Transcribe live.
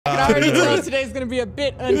I already know today's going to be a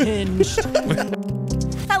bit unhinged.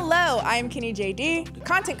 Hello, I'm Kenny JD,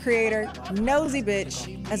 content creator, nosy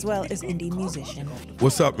bitch, as well as indie musician.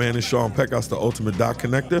 What's up, man? It's Sean Pecos, the ultimate dot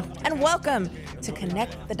connector. And welcome to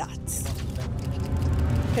Connect the Dots.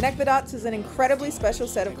 Connect the Dots is an incredibly special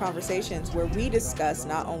set of conversations where we discuss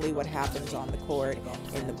not only what happens on the court,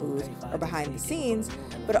 in the booth, or behind the scenes,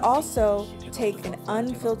 but also take an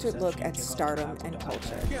unfiltered look at stardom and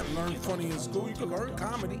culture. You can't learn funny in school, you can learn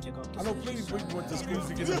comedy. I know plenty of people went to school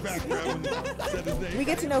to get a background. We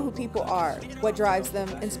get to know who people are, what drives them,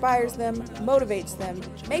 inspires them, motivates them,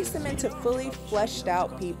 makes them into fully fleshed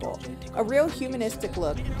out people. A real humanistic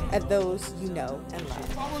look at those you know and love.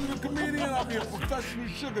 If I wasn't a comedian, I'd be a professional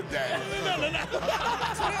sugar daddy. True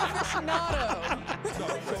aficionado. So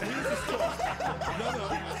here's the story.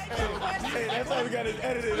 Hey, that's how we got it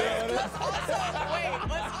edited out.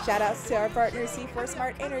 Shout outs to our partners C4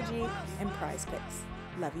 Smart Energy and PrizePicks.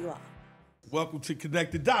 Love you all. Welcome to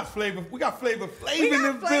Connect the Dots Flavor. We got Flavor Flav in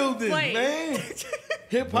the building, man.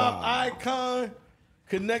 Hip-hop icon,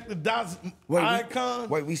 Connect the Dots icon.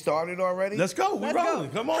 Wait, we started already? Let's go. We're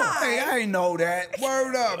rolling. Come on. Hey, I ain't know that.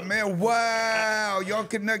 Word up, man. Wow. Y'all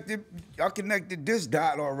connected this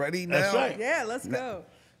dot already now. That's right. Yeah, let's go.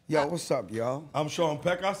 Yo, what's up, y'all? I'm Sean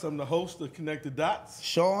Pecos. I'm the host of Connect the Dots.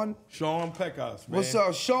 Sean? Sean Pecos, man. What's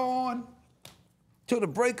up, Sean? To the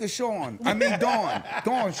break of Sean. I mean, Dawn.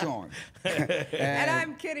 Dawn Sean. And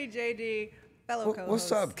I'm Kenny JD, fellow co-host.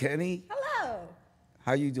 What's up, Kenny? Hello.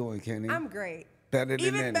 How you doing, Kenny? I'm great. Better than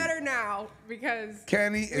any. Even better now because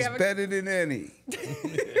Kenny is better than any.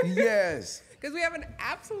 Yes. Because we have an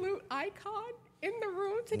absolute icon in the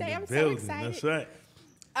room today. I'm so Building. excited. That's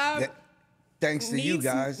right. Thanks to you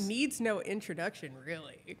guys. Needs no introduction,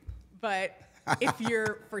 really. But if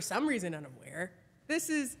you're, for some reason, unaware,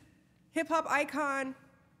 this is hip-hop icon,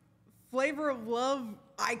 flavor of love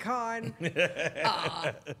icon,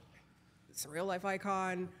 surreal life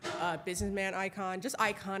icon, businessman icon, just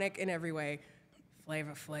iconic in every way.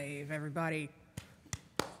 Flavor Flav, everybody.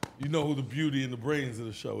 You know who the beauty and the brains of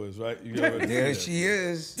the show is, right? You already There see she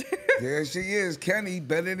is. There she is. Kenny,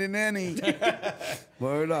 better than any.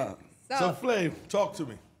 Word up. So Flav, talk to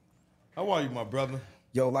me. How are you, my brother?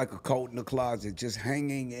 Yo, like a coat in the closet, just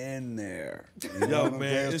hanging in there. You know Yo, what I'm man,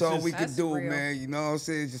 saying? it's That's all just- we can That's do, real. man. You know what I'm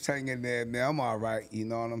saying? Just hang in there, man. I'm all right. You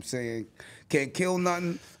know what I'm saying? Can't kill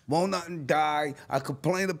nothing, won't nothing die. I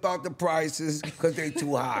complain about the prices because they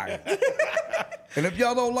too high. And if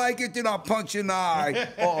y'all don't like it, then I'll punch you in the eye.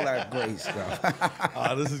 All that great stuff.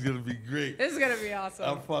 This is gonna be great. This is going to be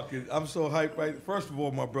awesome. I'm so hyped, right? First of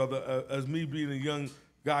all, my brother, as me being a young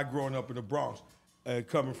guy growing up in the Bronx and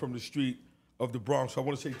coming from the street of the Bronx, I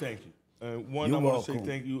want to say thank you. And one, You're I want to say welcome.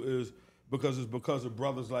 thank you is because of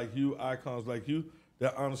brothers like you, icons like you,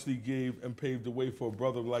 that honestly gave and paved the way for a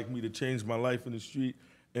brother like me to change my life in the street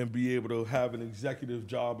and be able to have an executive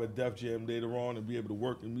job at Def Jam later on and be able to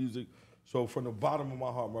work in music. So from the bottom of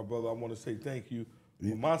my heart, my brother, I want to say thank you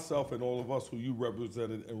for myself and all of us who you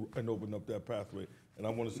represented and opened up that pathway. And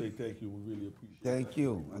I want to say thank you. We really appreciate it. Thank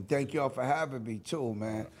you. And thank y'all for having me, too,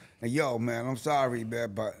 man. And yo, man, I'm sorry,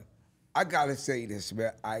 man, but I got to say this,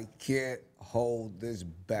 man. I can't hold this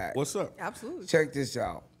back. What's up? Absolutely. Check this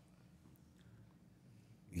out.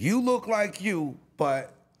 You look like you,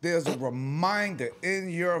 but there's a reminder in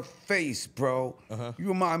your face, bro. You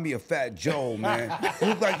remind me of Fat Joe, man. You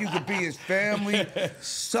look like you could be his family.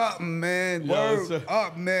 Something, man. Word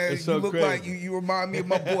up, man. it's so you look crazy. like you remind me of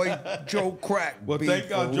my boy Joe Crack. Well, B, thank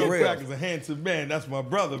God for Joe real. Crack is a handsome man. That's my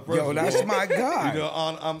brother. First Yo, of that's all. my guy. You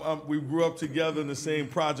know, we grew up together in the same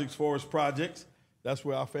projects, Forest Projects. That's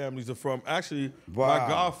where our families are from. Actually, my Wow.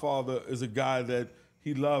 godfather is a guy that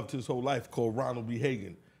he loved his whole life called Ronald B.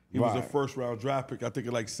 Hagan. He was a Right. first-round draft pick, I think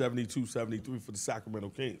in like 72, 73 for the Sacramento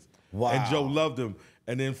Kings. Wow. And Joe loved him.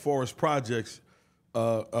 And then Forest Projects,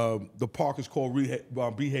 the park is called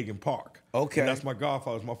B. Hagan Park. Okay. And that's my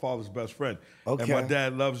godfather's, my father's best friend. Okay. And my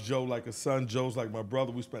dad loves Joe like a son. Joe's like my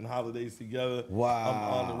brother. We spend holidays together. Wow.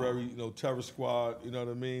 I'm honorary, terror squad, you know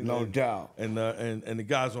what I mean? No doubt. And the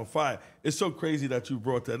guy's on fire. It's so crazy that you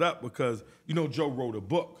brought that up because, Joe wrote a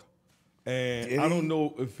book. And Did I he? don't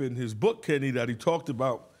know if in his book, Kenny, that he talked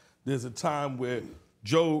about, there's a time where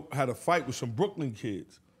Joe had a fight with some Brooklyn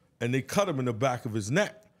kids, and they cut him in the back of his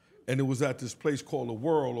neck. And it was at this place called The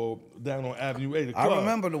World, or down on Avenue 8, the club. I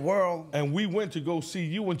remember The World. And we went to go see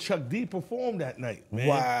you and Chuck D perform that night, man.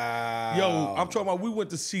 Wow. Yo, I'm talking about we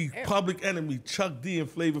went to see Public Enemy, Chuck D and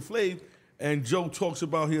Flavor Flav, and Joe talks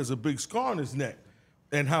about he has a big scar on his neck.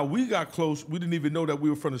 And how we got close, we didn't even know that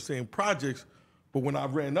we were from the same projects, But when I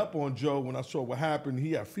ran up on Joe, when I saw what happened,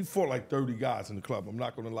 he fought like 30 guys in the club. I'm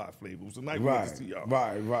not gonna lie, Flavor. It was a night we went to see y'all.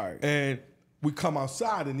 Right. And we come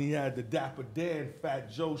outside and he had the Dapper Dan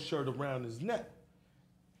Fat Joe shirt around his neck.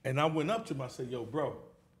 And I went up to him, I said, yo, bro,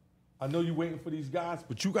 I know you're waiting for these guys,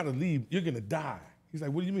 but you gotta leave, you're gonna die. He's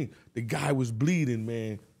like, what do you mean? The guy was bleeding,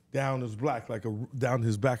 man, down his back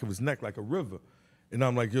of his neck like a river. And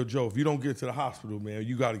I'm like, yo, Joe, if you don't get to the hospital, man,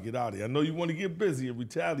 you got to get out of here. I know you want to get busy and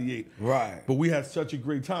retaliate. Right. But we had such a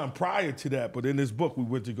great time prior to that. But in this book, we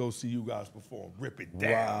went to go see you guys perform. Rip it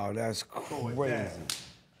down. Wow, that's crazy.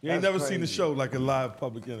 You ain't never seen the show like a live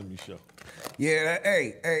Public Enemy show. Yeah,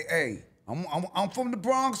 hey. I'm from the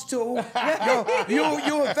Bronx too. Yo,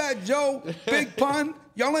 you and Fat Joe, Big Pun.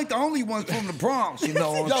 Y'all ain't the only ones from the Bronx, you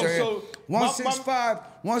know what I'm saying? So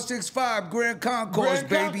 165 Grand Concourse,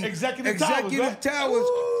 baby. Executive Towers,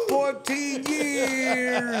 14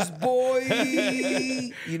 years, boy.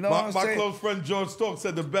 You know what I'm saying? My close friend George Stork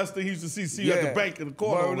said the best thing he used to see you at the bank in the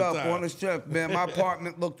corner all the time. Word up, on the strip, man. My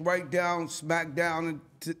apartment looked right down, smack down, and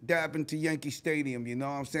dab into Yankee Stadium, you know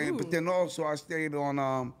what I'm saying? Ooh. But then also I stayed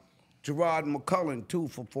on Gerard McCullen, too,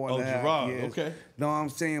 for 4.5 years. Okay. Know what I'm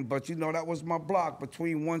saying? But, you know, that was my block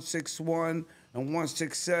between 161 and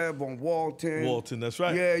 167 on Walton. Walton, that's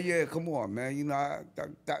right. Yeah, come on, man. You know,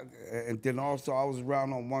 and then also I was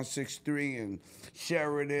around on 163 and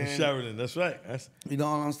Sheridan. That's right. You know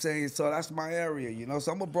what I'm saying? So that's my area, you know?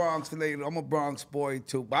 So I'm a Bronx lady. I'm a Bronx boy,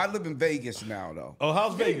 too. But I live in Vegas now, though. Oh,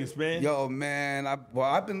 how's Vegas, man? Yo, man,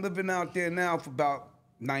 I've been living out there now for about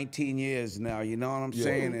 19 years now, you know what I'm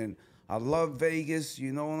saying? And I love Vegas,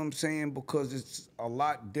 you know what I'm saying? Because it's a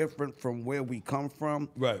lot different from where we come from.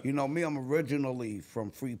 Right. You know, me, I'm originally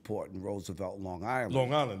from Freeport and Roosevelt, Long Island.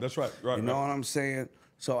 Long Island, that's right. You know what I'm saying?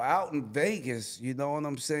 So out in Vegas, you know what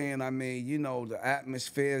I'm saying? I mean, you know, the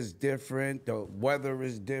atmosphere is different, the weather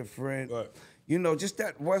is different. Right. You know, just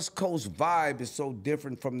that West Coast vibe is so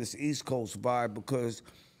different from this East Coast vibe because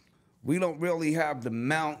we don't really have the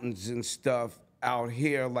mountains and stuff out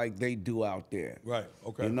here like they do out there. Right,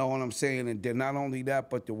 okay. You know what I'm saying? And then not only that,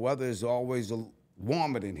 but the weather is always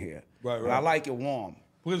warmer than here. Right. And I like it warm.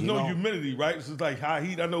 Because no humidity, right? It's just like high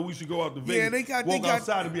heat. I know we should go out to Vegas. Walk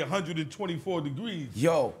outside and be 124 degrees.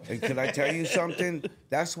 Yo, and can I tell you something?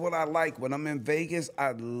 That's what I like. When I'm in Vegas,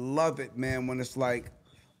 I love it, man, when it's like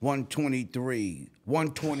 123,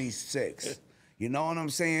 126. You know what I'm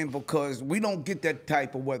saying? Because we don't get that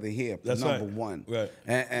type of weather here, number one. Right.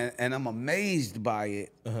 And I'm amazed by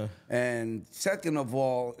it. And second of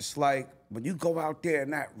all, it's like when you go out there in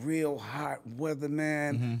that real hot weather,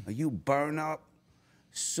 man, and you burn up,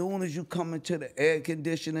 soon as you come into the air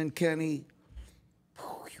conditioning, Kenny,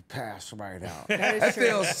 you pass right out. That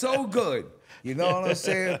feels so good. You know what I'm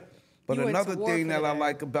saying? But another thing that I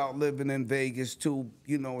like about living in Vegas, too,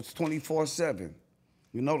 you know, it's 24/7.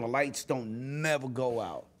 You know, the lights don't never go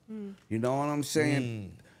out. You know what I'm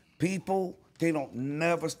saying? People, they don't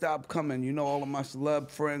never stop coming. You know, all of my celeb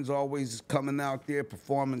friends always coming out there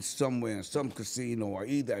performing somewhere in some casino or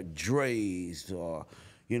either at Dre's or,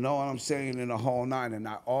 you know what I'm saying, in the whole nine. And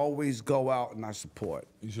I always go out and I support.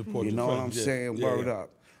 You support You know what I'm saying? Word up.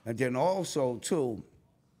 And then also, too,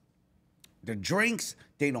 the drinks,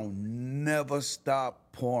 they don't never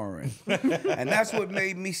stop pouring. And that's what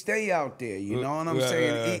made me stay out there, you know what I'm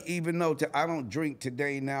saying? Even though I don't drink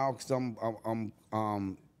today now because I'm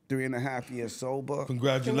 3.5 years sober.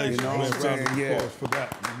 Congratulations, you know man. What I'm saying? Yeah. For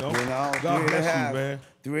that, you know? God bless you, man.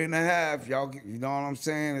 3.5, y'all. You know what I'm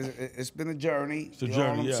saying? It's been a journey. It's a journey,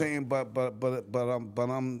 journey, know what I'm saying? But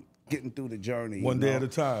I'm getting through the journey. One day at a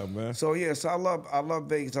time, man. So yeah, so I love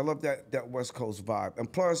Vegas. I love that West Coast vibe,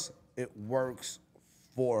 and plus it works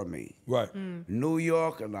for me. Right. New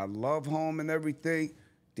York, and I love home and everything.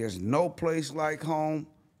 There's no place like home,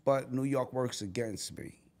 but New York works against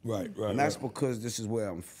me. Right. And that's because this is where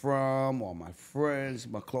I'm from, all my friends,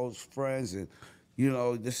 my close friends, and you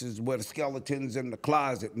know, this is where the skeletons in the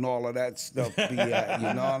closet and all of that stuff be at.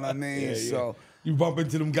 You know what I mean? So you bump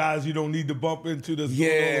into them guys you don't need to bump into. That's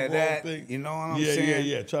that thing. you know what I'm saying?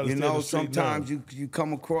 Yeah. Try to you stay know, the straight sometimes line. you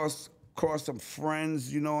come across some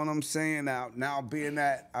friends. You know what I'm saying? Now being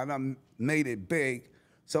that I done made it big.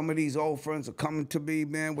 Some of these old friends are coming to me,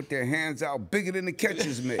 man, with their hands out bigger than the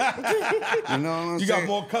catcher's mitt. You know what I'm saying? You got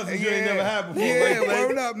more cousins you ain't never had before. Yeah, right?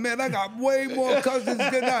 word up, man. I got way more cousins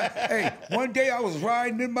than I. Hey, one day I was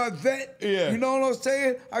riding in my vet. Yeah. You know what I'm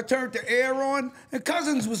saying? I turned the air on, and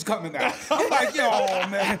cousins was coming out. I'm like, yo,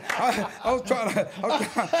 man. I was trying to.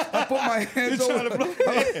 I put my hands over.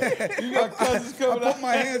 You got cousins coming out. I put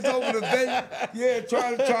my hands over the vent. Yeah,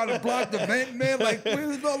 trying to block the vent, man. Like,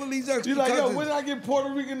 where's all of these extra You like, cousins? yo, when did I get Puerto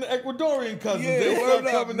Rico speaking to Ecuadorian cousins. Yeah, They word start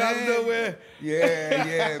up, coming out of man. nowhere.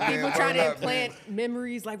 Yeah, man. People trying to word up, implant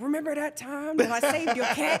memories like, remember that time that I saved your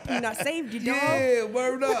cat and I saved your dog? Yeah,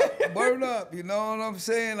 word up, word up. You know what I'm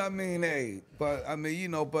saying? I mean, hey, but I mean, you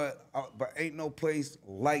know, but ain't no place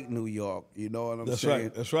like New York. You know what I'm That's saying?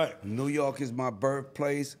 right. That's right. New York is my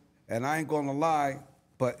birthplace, and I ain't gonna lie,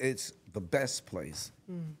 but it's the best place.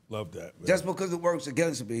 Love that, man. Just because it works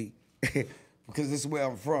against me, because this is where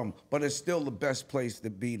I'm from, but it's still the best place to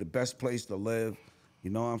be, the best place to live. You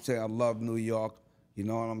know what I'm saying? I love New York. You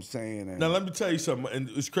know what I'm saying? And Now, let me tell you something, and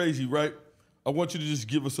it's crazy, right? I want you to just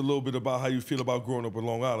give us a little bit about how you feel about growing up in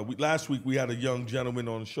Long Island. Last week, we had a young gentleman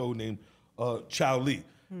on the show named Chow Lee,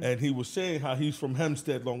 and he was saying how he's from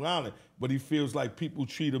Hempstead, Long Island, but he feels like people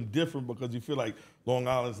treat him different because he feel like Long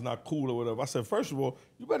Island's not cool or whatever. I said, first of all,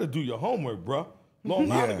 you better do your homework, bro.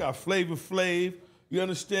 Long Island got Flavor Flav, you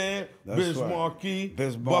understand? Biz right. Markie,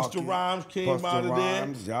 Biz Busta Markie, Rhymes came Busta out of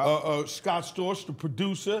Rhymes, there. yup. Scott Storch, the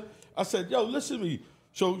producer. I said, yo, listen to me.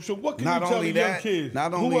 So what can not you tell only the young that, kids?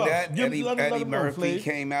 not Who only else? that, Eddie let 'em know, Murphy Flav.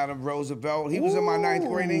 came out of Roosevelt. He was in my 9th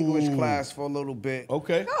grade English class for a little bit.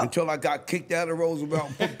 Okay. Until I got kicked out of Roosevelt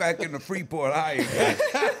and put back in the Freeport High again.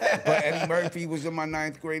 But Eddie Murphy was in my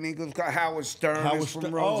 9th grade English class. Howard Stern is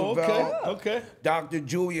from Roosevelt. Okay. Dr.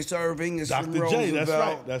 Julius Irving is from Dr.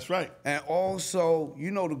 Roosevelt. J, that's right. And also,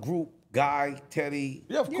 you know the group Guy, Teddy,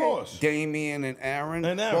 Yeah, of course. Damien, and Aaron.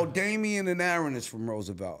 And Aaron. Well, Damien and Aaron is from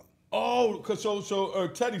Roosevelt. Oh, cause so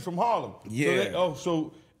Teddy from Harlem. Yeah.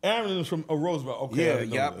 So Aaron is from Roosevelt. Okay. I Yeah, didn't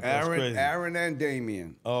know yep. that. That's crazy. Aaron and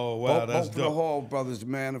Damien. Oh, wow, Both, that's both of the dope. Hall brothers,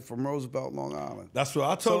 man, are from Roosevelt, Long Island. That's what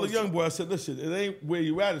I told So- the young boy. I said, listen, it ain't where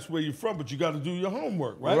you at, it's where you from, but you got to do your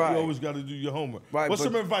homework, right? Right. You always got to do your homework. Right, What's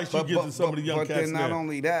some advice you give to some of the young but cats then not there?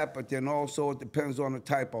 only that, but then also it depends on the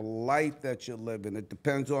type of life that you're living. It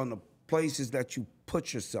depends on the places that you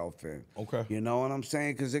put yourself in. Okay. You know what I'm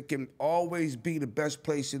saying? Because it can always be the best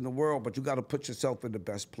place in the world, but you got to put yourself in the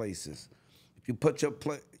best places. If you put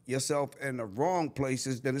yourself in the wrong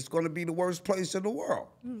places, then it's going to be the worst place in the world.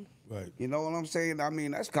 Right. You know what I'm saying? I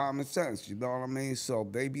mean, that's common sense. You know what I mean? So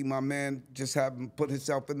baby, my man just haven't put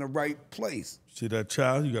himself in the right place. See that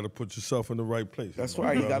child? You got to put yourself in the right place. That's my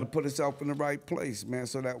right. You brother. got to put himself in the right place, man,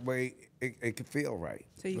 so that way it can feel right.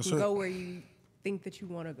 So you That's can it. go where you think that you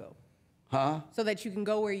want to go. Huh? So that you can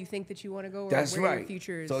go where you think that you want to go, or That's where right. your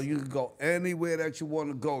future is. So you can go anywhere that you want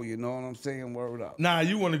to go. You know what I'm saying? Word up. Nah,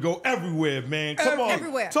 you want to go everywhere, man. Come on.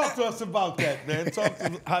 Everywhere. Talk to us about that, man. Talk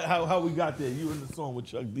to how we got there. You in the song with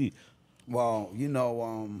Chuck D. Well, you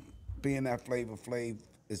know, being that Flavor Flav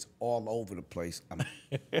is all over the place. I'm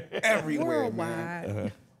everywhere, man.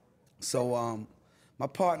 Worldwide. So my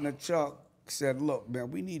partner Chuck said, look, man,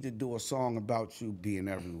 we need to do a song about you being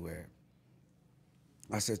everywhere.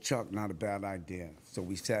 I said, Chuck, not a bad idea. So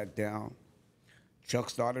we sat down. Chuck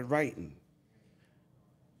started writing.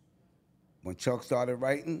 When Chuck started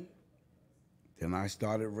writing, then I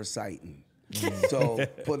started reciting. So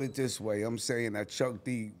put it this way, I'm saying that Chuck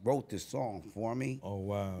D wrote this song for me. Oh,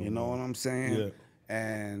 wow. You know what I'm saying? Yeah.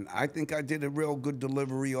 And I think I did a real good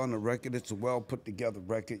delivery on the record. It's a well put together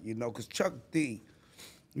record, you know, because Chuck D,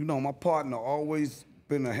 you know, my partner always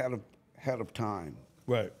been ahead of time.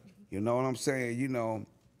 Right. You know what I'm saying? You know,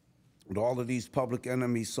 with all of these Public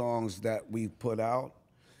Enemy songs that we've put out,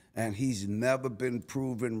 and he's never been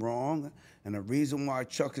proven wrong. And the reason why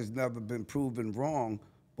Chuck has never been proven wrong,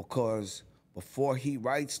 because before he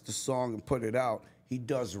writes the song and put it out, he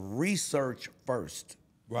does research first.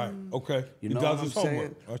 Right. Okay. You He know does what his I'm homework.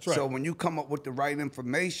 saying? That's right. So when you come up with the right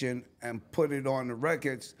information and put it on the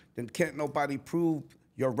records, then can't nobody prove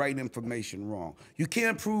your right information wrong. You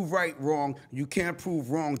can't prove right wrong. You can't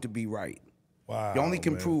prove wrong to be right. Wow. You only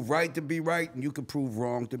can man. prove right to be right, and you can prove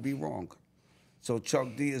wrong to be wrong. So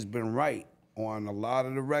Chuck D has been right on a lot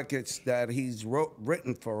of the records that he's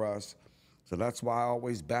written for us. So that's why I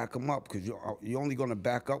always back him up, because you're only going to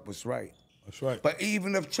back up what's right. That's right. But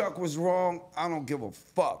even if Chuck was wrong, I don't give a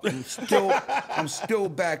fuck. I'm still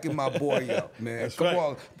backing my boy up, man. That's Come right.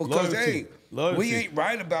 on. Because, Loyalty. hey, Loyalty. we ain't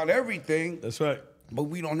right about everything. That's right. But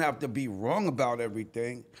we don't have to be wrong about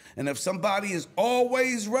everything. And if somebody is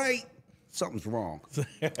always right, something's wrong.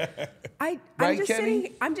 I'm Right, just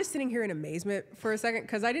Kenny? I'm just sitting here in amazement for a second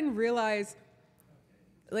because I didn't realize,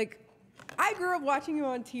 like, I grew up watching you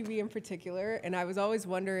on TV in particular, and I was always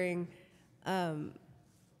wondering,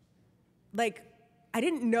 like, I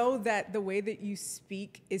didn't know that the way that you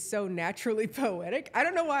speak is so naturally poetic. I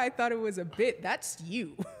don't know why I thought it was a bit. That's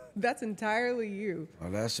you. That's entirely you.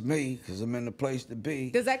 Well, that's me, because I'm in the place to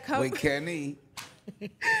be. Does that come- With Kenny. Does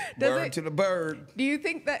Word it- to the bird. Do you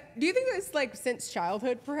think that do you think it's like since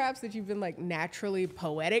childhood, perhaps, that you've been like naturally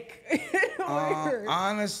poetic?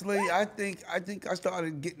 Honestly, I think I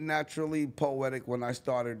started getting naturally poetic when I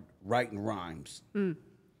started writing rhymes. You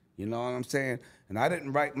know what I'm saying? And I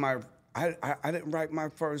didn't write my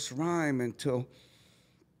first rhyme until,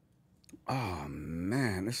 oh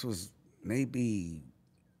man, this was maybe.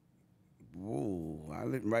 I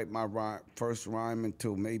didn't write my first rhyme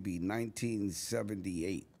until maybe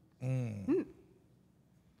 1978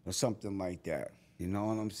 or something like that. You know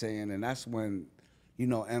what I'm saying? And that's when, you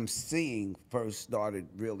know, MCing first started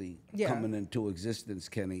really coming into existence,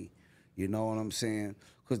 Kenny. You know what I'm saying?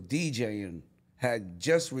 Because DJing had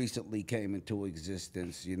just recently came into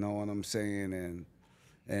existence. You know what I'm saying?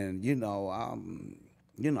 And you know,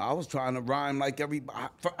 I was trying to rhyme like everybody.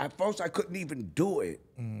 At first, I couldn't even do it.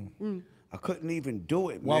 I couldn't even do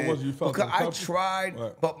it, Why man. was you felt because I uncomfortable? tried,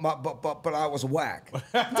 Right. but I was whack.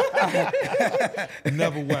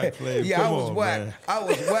 Never whack, Flav. Yeah, Come I was on, whack. man. I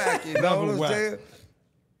was whack. You know Never what I'm whack. saying?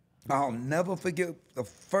 I'll never forget the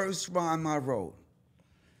first rhyme I wrote.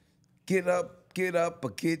 Get up,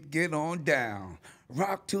 but get on down.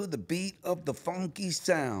 Rock to the beat of the funky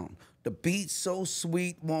sound. The beat so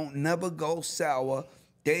sweet won't never go sour.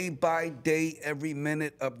 Day by day, every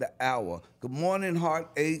minute of the hour. Good morning, heart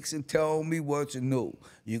aches, and tell me what you knew.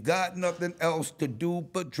 You got nothing else to do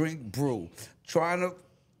but drink brew. Trying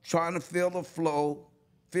to feel the flow,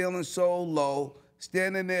 feeling so low.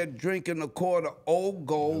 Standing there drinking a quart of old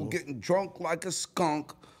gold, getting drunk like a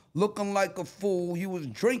skunk. Looking like a fool. You was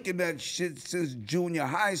drinking that shit since junior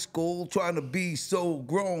high school, trying to be so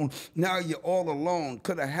grown. Now you're all alone.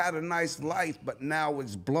 Could have had a nice life, but now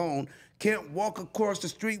it's blown. Can't walk across the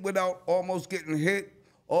street without almost getting hit,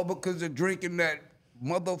 all because of drinking that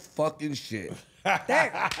motherfucking shit.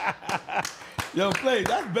 Yo, Flav,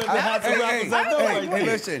 that's better than half the rappers I know right there.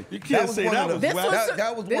 Listen, You can't say that was This whack. was,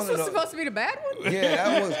 That was this one was of the- supposed to be the bad one?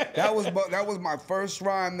 Yeah, that was my first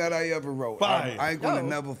rhyme that I ever wrote. Fire. I ain't gonna Oh.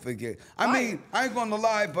 never forget. I mean, I ain't gonna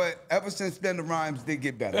lie, but ever since then the rhymes did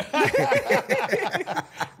get better.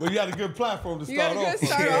 Well, you had a good platform to You start got a off good with.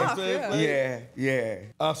 start You know what I'm off, saying, yeah. Flav?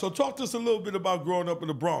 Yeah. So talk to us a little bit about growing up in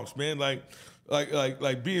the Bronx, man.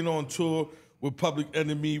 Like being on tour with Public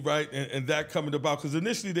Enemy, right? And that coming about. Because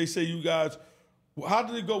initially they say you guys, how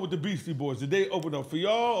did it go with the Beastie Boys? Did they open up for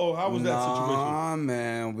y'all, or how was that situation? Nah,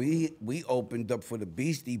 man, we opened up for the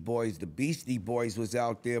Beastie Boys. The Beastie Boys was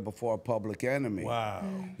out there before Public Enemy. Wow.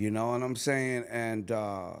 You know what I'm saying? And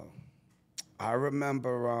I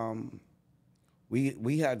remember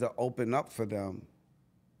we had to open up for them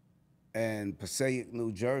in Passaic,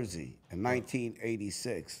 New Jersey in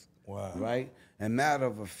 1986. Wow. Right? And matter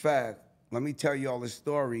of fact, let me tell y'all a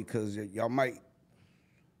story because y'all might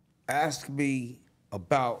ask me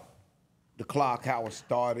about the clock, how it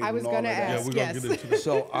started. I was and all gonna of that. ask. Yeah, we're going to Yes. get into that.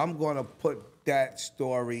 So I'm gonna put that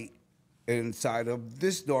story inside of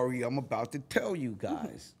this story I'm about to tell you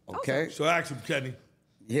guys. Okay? So ask him, Kenny.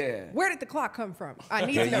 Yeah. Where did the clock come from? I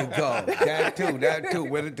need There to know. you go. That too.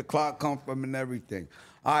 Where did the clock come from and everything?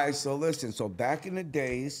 All right, so listen. So back in the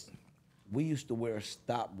days, we used to wear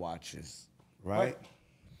stopwatches, right?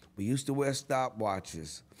 We used to wear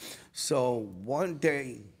stopwatches. So one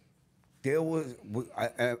day, there was,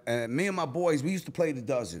 and me and my boys, we used to play the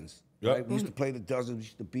dozens. Yep. Right? We used to play the dozens. We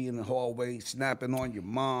used to be in the hallway snapping on your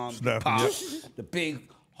mom, Snapping, your yep. pops, the big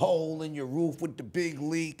hole in your roof with the big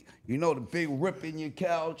leak, you know, the big rip in your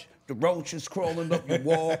couch, the roaches crawling up your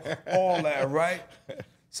wall, all that, right?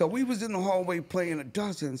 So we was in the hallway playing the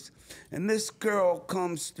dozens, and this girl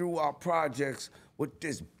comes through our projects with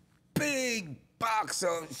this big box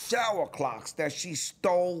of shower clocks that she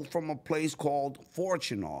stole from a place called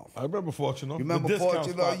Fortune Off. I remember Fortune. You remember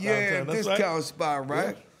Fortune Off? Yeah, discount spot,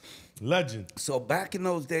 right? Yeah. Legend. So back in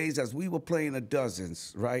those days, as we were playing the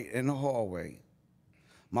dozens, right, in the hallway,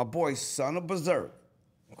 my boy, Son of Berserk.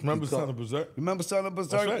 Remember Son of Berserk? Remember Son of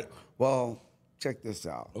Berserk? That's right. Well, check this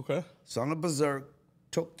out. Okay. Son of Berserk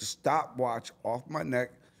took the stopwatch off my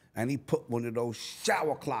neck and he put one of those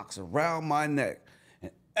shower clocks around my neck.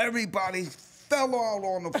 And everybody fell all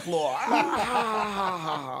on the floor.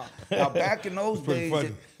 Now back in those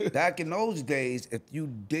pretty days, if you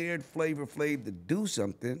dared Flavor Flav to do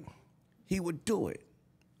something, he would do it.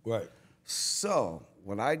 Right. So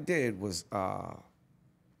what I did was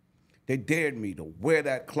they dared me to wear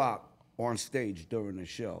that clock on stage during the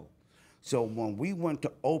show. So when we went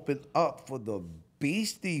to open up for the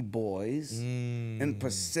Beastie Boys in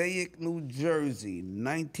Passaic, New Jersey,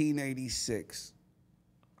 1986,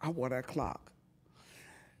 I wore that clock.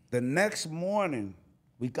 The next morning,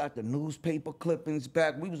 we got the newspaper clippings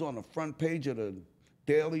back. We was on the front page of the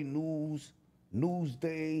Daily News,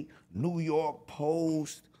 Newsday, New York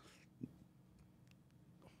Post.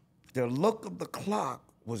 the look of the clock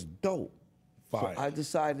was dope. Fire. So I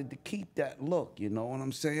decided to keep that look, you know what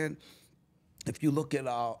I'm saying? If you look at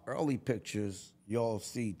our early pictures, you'll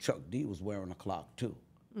see Chuck D was wearing a clock too.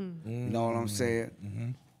 You know what I'm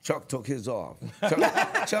saying? Chuck took his off.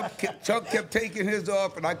 Chuck kept taking his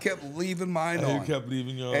off, and I kept leaving mine on. You kept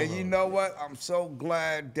leaving yours And on. you know what? I'm so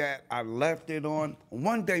glad that I left it on.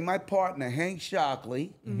 One day, my partner, Hank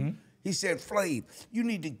Shockley, he said, Flav, you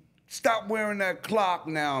need to stop wearing that clock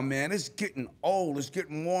now, man. It's getting old. It's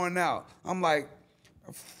getting worn out. I'm like,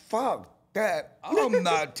 fuck that. I'm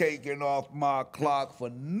not taking off my clock for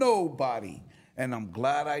nobody. And I'm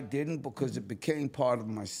glad I didn't, because it became part of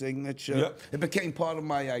my signature. Yep. It became part of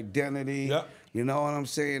my identity. Yep. You know what I'm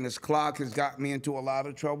saying? This clock has got me into a lot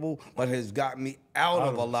of trouble, but has got me out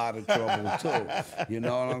of a lot of trouble too. You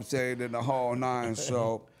know what I'm saying? In the whole nine.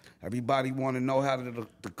 So everybody want to know how did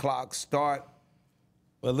the clock start?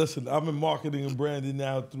 Well, listen, I'm in marketing and branding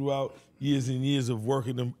now throughout years and years of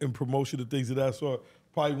working in promotion and things of that sort.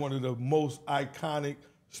 Probably one of the most iconic,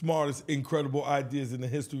 smartest, incredible ideas in the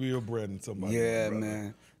history of branding somebody. Yeah,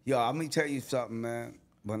 man. Yo, let me tell you something, man.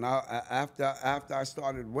 When after I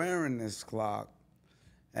started wearing this clock,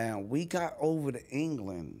 and we got over to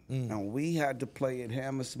England, and we had to play at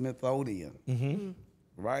Hammersmith Odeon,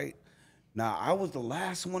 right? Now, I was the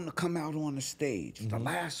last one to come out on the stage, the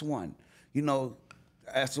last one. You know,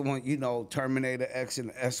 S1, you know, Terminator X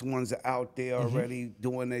and S1s are out there already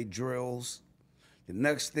doing their drills. The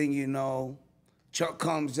next thing you know, Chuck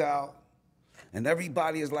comes out, and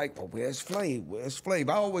everybody is like, well, where's Flav? Where's Flav?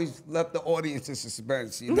 I always left the audience in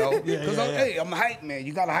suspense, you know? Because, hey, I'm a hype man.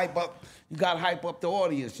 You gotta hype up the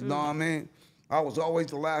audience, you know what I mean? I was always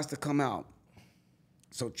the last to come out.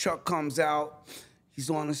 So Chuck comes out, he's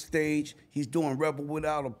on the stage, he's doing Rebel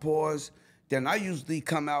Without a Pause. Then I usually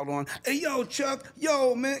come out on, hey, yo, Chuck,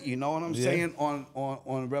 yo, man. You know what I'm saying?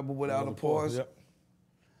 On Rebel Without a Pause. Yep.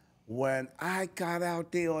 When I got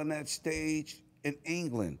out there on that stage in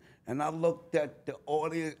England, and I looked at the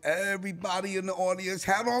audience, everybody in the audience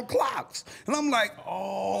had on clocks. And I'm like,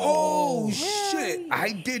 oh shit,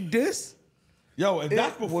 I did this? Yo, and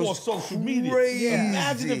that's It before was social media. crazy.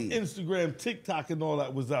 Imagine if Instagram, TikTok, and all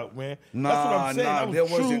that was out, man. Nah, that's what I'm saying. That was there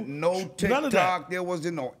true. wasn't no None of TikTok, that. there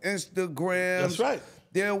wasn't no Instagram. That's right.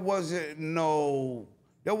 There wasn't no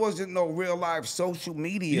real life social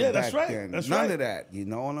media that's back right. then. That's None right. of that. You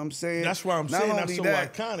know what I'm saying? That's why I'm saying that's so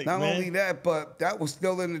iconic, Not man. only that, but that was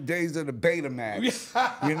still in the days of the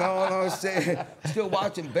Betamax. You know what I'm saying? Still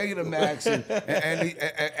watching Betamax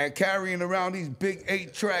and carrying around these big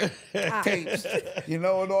 8-track tapes. You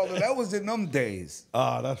know, and all of that was in them days.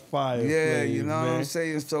 Ah, that's fire. Yeah, Flav, you know man. what I'm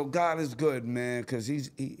saying? So God is good, man, because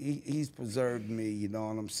he's preserved me, you know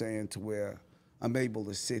what I'm saying, to where I'm able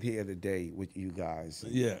to sit here today with you guys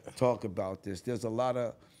and talk about this. There's a lot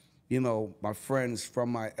of, you know, my friends from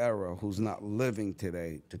my era who's not living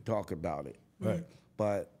today to talk about it. Right.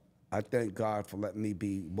 But I thank God for letting me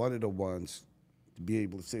be one of the ones to be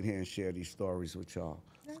able to sit here and share these stories with y'all.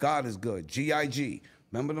 God is good. G-I-G.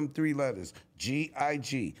 Remember them 3 letters.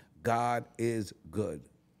 G-I-G. God is good.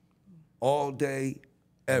 All day,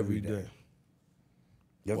 every day.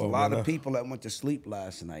 There's a lot of people that went to sleep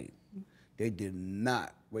last night. They did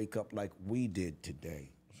not wake up like we did today.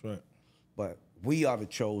 That's right. But we are the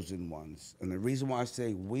chosen ones. And the reason why I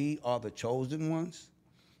say we are the chosen ones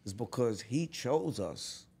is because he chose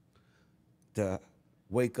us to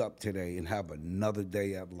wake up today and have another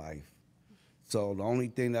day at life. So the only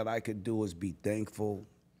thing that I could do is be thankful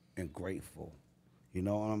and grateful. You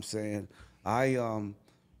know what I'm saying? I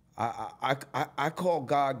call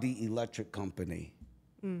God the electric company.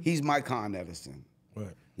 He's my Con Edison.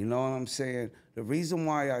 Right. You know what I'm saying? The reason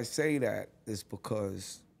why I say that is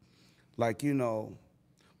because, like, you know,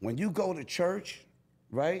 when you go to church,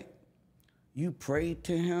 right, you pray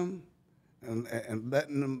to him and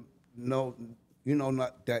letting him know, you know,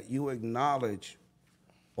 that you acknowledge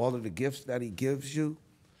all of the gifts that he gives you.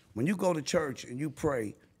 When you go to church and you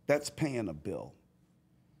pray, that's paying a bill.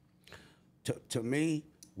 To me,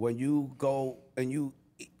 when you go and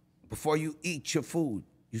before you eat your food,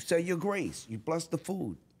 you say your grace, you bless the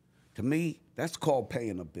food. To me, that's called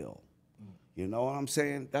paying a bill. You know what I'm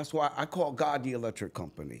saying? That's why I call God the electric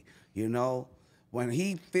company. You know, when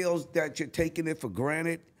he feels that you're taking it for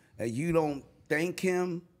granted and you don't thank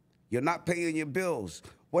him, you're not paying your bills.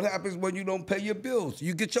 What happens when you don't pay your bills?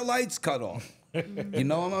 You get your lights cut off. You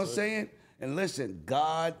know what I'm saying? And listen,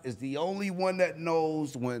 God is the only one that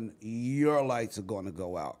knows when your lights are going to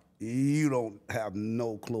go out. You don't have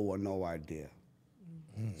no clue or no idea.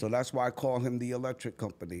 So that's why I call him the electric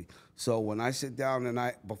company. So when I sit down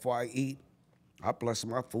and before I eat, I bless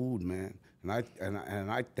my food, man.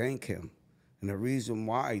 And I thank him. And the reason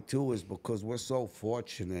why, too, is because we're so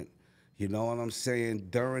fortunate. You know what I'm saying?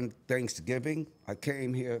 During Thanksgiving, I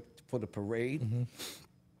came here for the parade. Mm-hmm.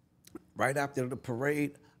 Right after the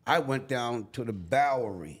parade, I went down to the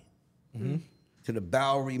Bowery, to the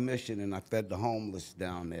Bowery Mission, and I fed the homeless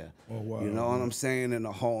down there. Oh, wow. You know what I'm saying? In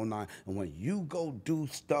the whole nine. And when you go do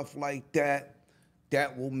stuff like that,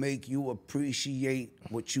 that will make you appreciate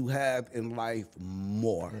what you have in life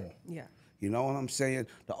more. Yeah. You know what I'm saying?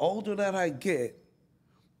 The older that I get,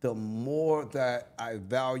 the more that I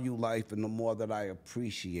value life and the more that I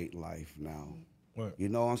appreciate life now. Right. You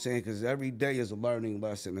know what I'm saying? Because every day is a learning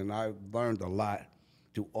lesson, and I've learned a lot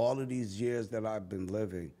through all of these years that I've been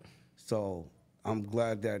living. So I'm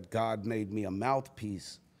glad that God made me a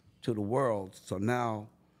mouthpiece to the world. So now,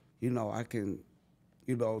 you know, I can,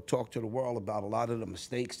 you know, talk to the world about a lot of the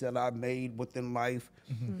mistakes that I've made within life.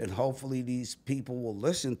 And hopefully these people will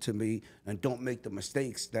listen to me and don't make the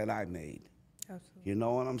mistakes that I made. Absolutely. You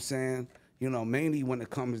know what I'm saying? You know, mainly when it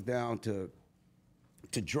comes down to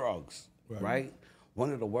drugs, right?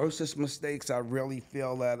 One of the worstest mistakes I really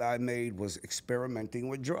feel that I made was experimenting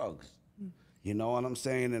with drugs. You know what I'm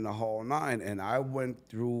saying? In the whole nine. And I went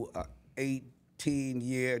through a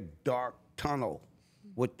 18-year dark tunnel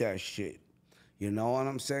with that shit. You know what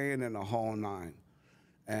I'm saying? In the whole nine.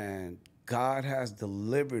 And God has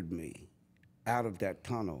delivered me out of that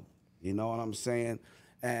tunnel. You know what I'm saying?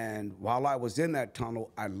 And while I was in that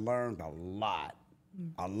tunnel, I learned a lot.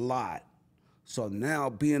 So now,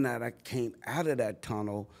 being that I came out of that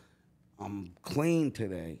tunnel, I'm clean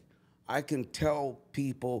today. I can tell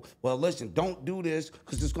people, well, listen, don't do this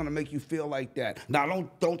because it's gonna make you feel like that. Now,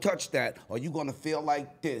 don't touch that, or you're gonna feel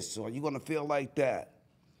like this, or you're gonna feel like that.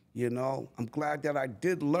 You know, I'm glad that I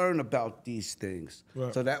did learn about these things,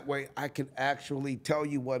 so that way I can actually tell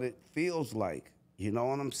you what it feels like. You know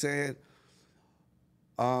what I'm saying?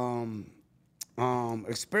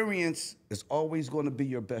 Experience is always going to be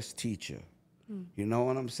your best teacher. You know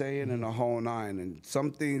what I'm saying? In the whole nine. And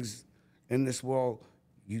some things in this world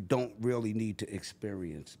you don't really need to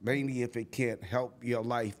experience, mainly if it can't help your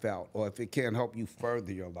life out or if it can't help you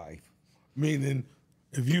further your life. Meaning,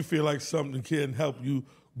 if you feel like something can help you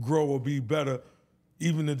grow or be better,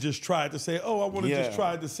 even to just try to say, oh, I want to just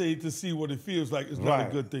try to say to see what it feels like, it's not a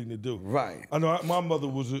good thing to do. Right. I know my mother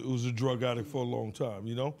was a drug addict for a long time,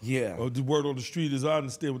 you know? Yeah. The word on the street is, I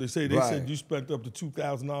understand what they say. They said you spent up to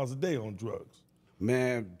 $2,000 a day on drugs.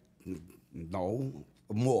 Man, no,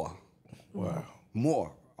 more. Wow.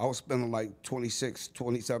 More. I was spending like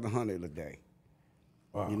 $2,700 a day.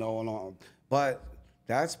 Wow. You know, but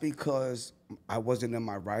that's because I wasn't in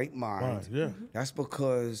my right mind. Yeah. That's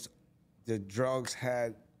because the drugs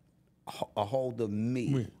had a hold of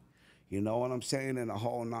me. You know what I'm saying? In the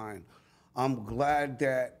whole nine. I'm glad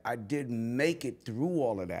that I didn't make it through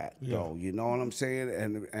all of that, though. You know what I'm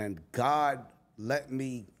saying? And God let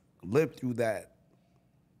me live through that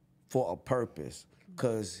for a purpose,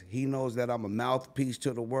 because he knows that I'm a mouthpiece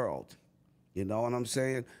to the world. You know what I'm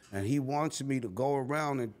saying? And he wants me to go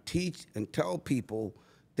around and teach and tell people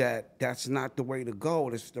that that's not the way to go.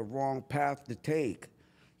 It's the wrong path to take.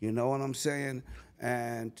 You know what I'm saying?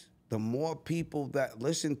 And the more people that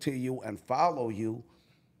listen to you and follow you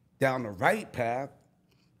down the right path,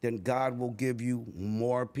 then God will give you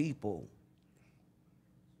more people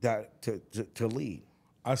that to lead.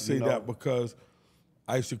 I say that because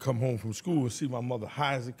I used to come home from school and see my mother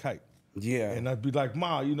high as a kite. Yeah. And I'd be like,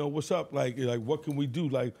 Ma, you know, what's up? Like what can we do?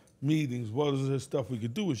 Like meetings, what is this stuff we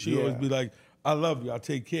could do? And she'd always be like, I love you, I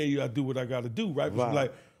take care of you, I do what I gotta do, right? But she's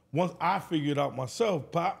like, once I figure it out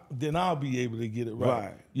myself, Pop, then I'll be able to get it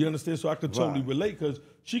right. You understand? So I could totally relate, because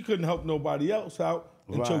she couldn't help nobody else out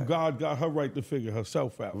until God got her right to figure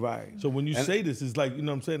herself out. So when you say this, it's like, you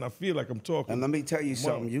know what I'm saying? I feel like I'm talking. And let me tell you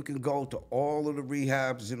something. You can go to all of the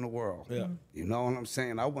rehabs in the world. You know what I'm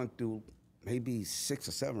saying? I went through maybe 6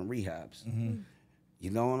 or 7 rehabs. You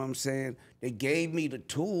know what I'm saying? They gave me the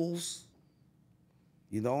tools.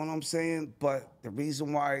 You know what I'm saying? But the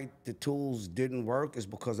reason why the tools didn't work is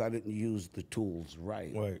because I didn't use the tools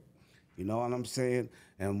right. You know what I'm saying?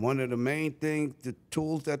 And one of the main things, the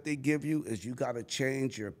tools that they give you, is you got to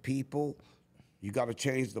change your people. You got to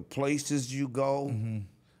change the places you go.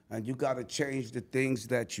 And you got to change the things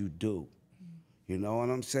that you do. You know what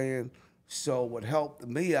I'm saying? So what helped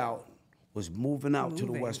me out was moving out to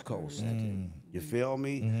the West Coast. You feel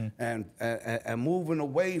me? And moving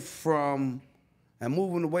away from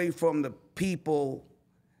the people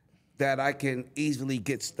that I can easily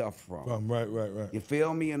get stuff from. Right. You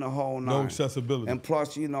feel me? In the whole nine. No accessibility. And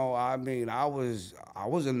plus, you know, I mean, I was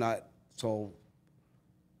a nut, so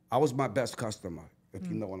I was my best customer, if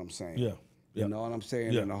you know what I'm saying. You know what I'm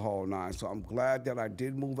saying? In the whole nine. So I'm glad that I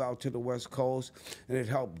did move out to the West Coast, and it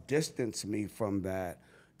helped distance me from that.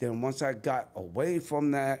 Then once I got away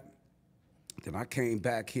from that, then I came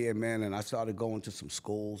back here, man, and I started going to some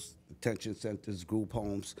schools, detention centers, group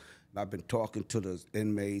homes. And I've been talking to the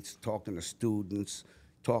inmates, talking to students,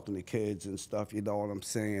 talking to kids and stuff, you know what I'm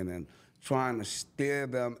saying? And trying to steer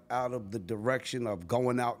them out of the direction of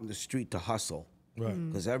going out in the street to hustle. Right.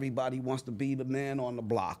 Because everybody wants to be the man on the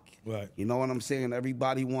block. Right. You know what I'm saying?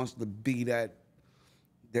 Everybody wants to be that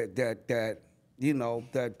you know,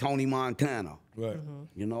 that Tony Montana. Right.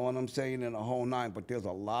 You know what I'm saying? In the whole nine. But there's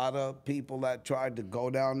a lot of people that tried to go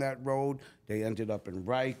down that road. They ended up in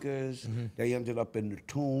Rikers. They ended up in the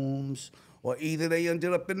tombs. Or either they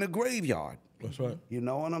ended up in the graveyard. That's right. You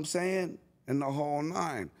know what I'm saying? In the whole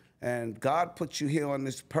nine. And God put you here on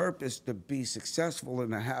this purpose to be successful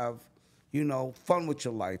and to have, you know, fun with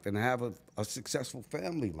your life and have a successful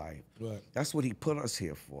family life. Right. That's what he put us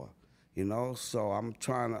here for. You know? So I'm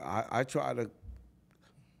trying to, I try to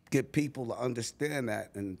get people to understand that,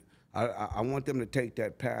 and I want them to take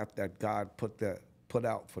that path that God put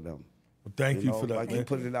out for them. Well, thank you know, for that, like man. He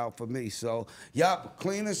put it out for me. So, yep,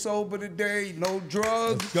 clean and sober today. No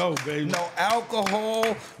drugs. Let's go, baby. No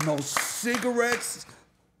alcohol. No cigarettes.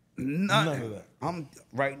 None of that. I'm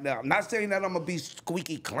right now. I'm not saying that I'm gonna be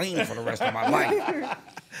squeaky clean for the rest of my life,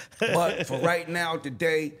 but for right now,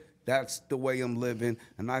 today, that's the way I'm living,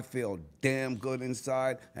 and I feel damn good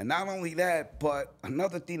inside. And not only that, but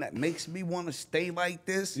another thing that makes me want to stay like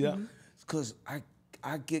this is because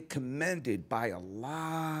I get commended by a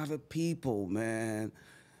lot of people, man.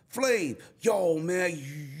 Flav, yo, man,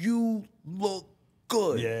 you look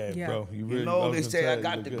good. Yeah, bro. You really They say I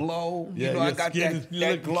got the glow. Yeah, you know, I got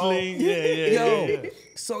that glow. Clean. Yeah.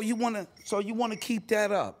 So you wanna keep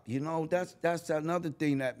that up. You know, that's another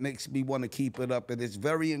thing that makes me want to keep it up, and it's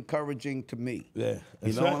very encouraging to me. Yeah,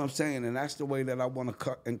 you know what I'm saying, and that's the way that I want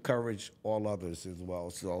to encourage all others as well.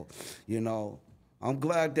 So, you know, I'm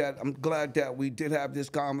glad that we did have this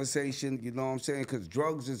conversation. You know what I'm saying? Because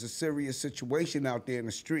drugs is a serious situation out there in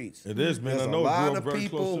the streets. It is, man. There's I know a lot it's of very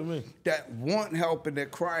close to people me. that want help and they're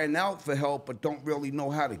crying out for help, but don't really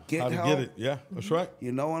know how to get help. How to get it? Yeah, that's right.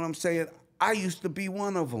 You know what I'm saying? I used to be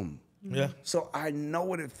one of them. Yeah. So I know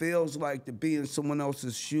what it feels like to be in someone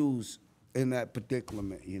else's shoes in that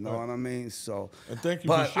predicament. You know what I mean? So, And thank you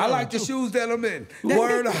but for sharing, I like the too. shoes that I'm in.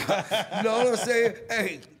 Word up. You know what I'm saying?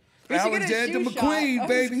 Hey, We should get a Alexander shoe McQueen, shot.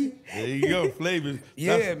 baby. There you go, Flavors.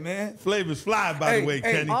 Yeah, man. Flavors fly, by the way,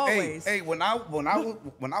 Kenny. Always. Hey, when I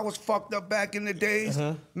was fucked up back in the days,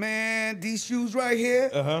 man, these shoes right here,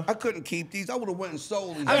 I couldn't keep these. I would have went and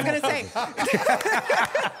sold these. I was gonna say,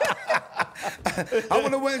 I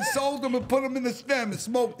would have went and sold them and put them in the stem and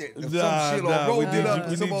smoked it. Or some shit, or rolled it up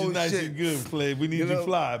we to some need you old nice shit. and good, Flav. We need you, know,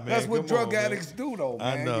 fly, man. That's what Come drug on, man. addicts do, though,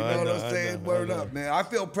 man. I know, you know I what know, I'm I saying? know, Word I know. up, man. I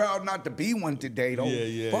feel proud not to be one today, though.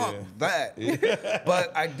 Yeah, Fuck yeah. that.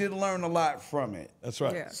 But I did learn a lot from it. That's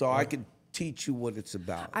right. Yeah. So I could teach you what it's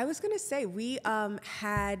about. I was gonna say we a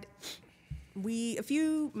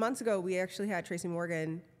few months ago we actually had Tracy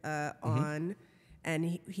Morgan on,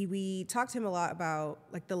 and we talked to him a lot about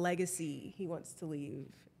like the legacy he wants to leave.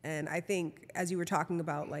 And I think as you were talking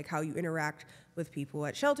about like how you interact with people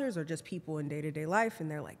at shelters or just people in day-to-day life,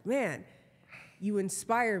 and they're like, man, you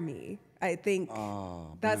inspire me. I think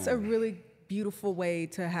that's a really beautiful way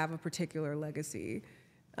to have a particular legacy.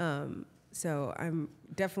 So I'm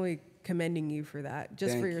definitely commending you for that,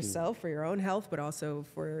 just Thank for you. yourself, for your own health, but also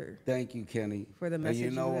for Thank you, Kenny. For the And message you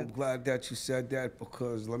you know, have. I'm glad that you said that,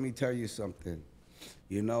 because let me tell you something.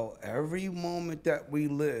 You know, every moment that we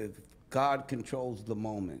live, God controls the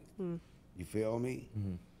moment. You feel me?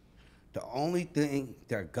 The only thing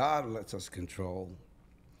that God lets us control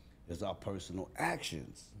is our personal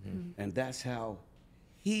actions. And that's how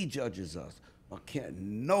he judges us. But can't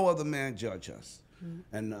no other man judge us.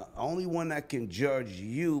 And the only one that can judge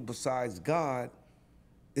you besides God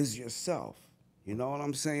is yourself. You know what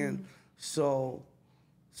I'm saying? So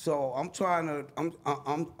I'm trying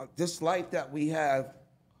to, this life that we have,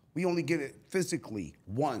 we only get it physically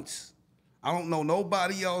once. I don't know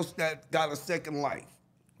nobody else that got a second life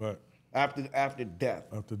Right. after death.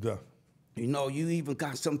 After death. You know, you even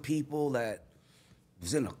got some people that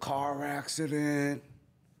was in a car accident.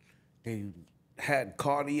 They had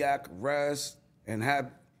cardiac arrest and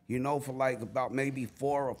had, you know, for like about maybe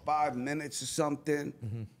 4 or 5 minutes or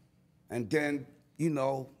something. And then, you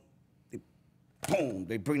know, boom,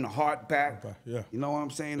 they bring the heart back. Yeah. You know what I'm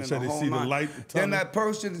saying? They And say the they whole see the nine. light, the Then tunnel. that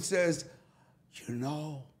person says, you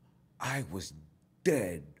know, I was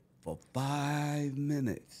dead for 5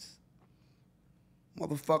 minutes.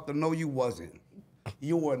 Motherfucker, no, you wasn't.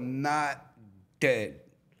 You were not dead.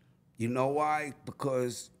 You know why?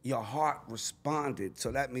 Because your heart responded.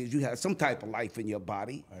 So that means you had some type of life in your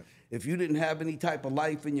body. Right. If you didn't have any type of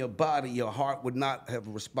life in your body, your heart would not have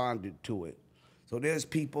responded to it. So there's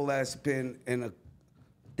people that's been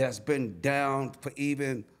down for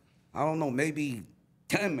even, I don't know, maybe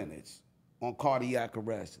 10 minutes on cardiac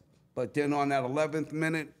arrest. But then on that 11th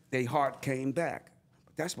minute, their heart came back.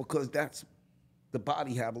 That's because the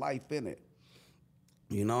body have life in it.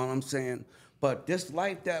 You know what I'm saying? But this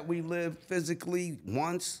life that we live physically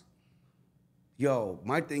once, yo,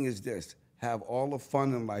 my thing is this: have all the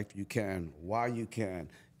fun in life you can while you can.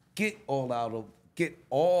 Get all out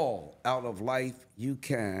of life you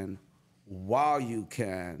can while you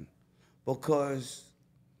can, because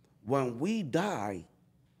when we die,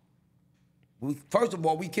 first of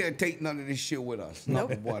all, we can't take none of this shit with us.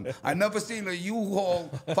 Number one. I never seen a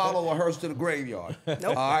U-Haul follow a hearse to the graveyard.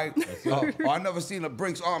 Nope. All right? I never seen a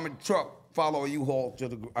Brinks armored truck follow a U-Haul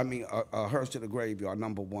a hearse to the graveyard,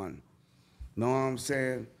 number one. Know what I'm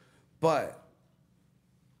saying? But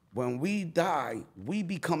when we die, we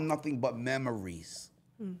become nothing but memories.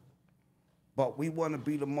 But we want to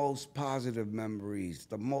be the most positive memories,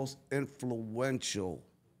 the most influential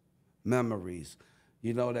memories,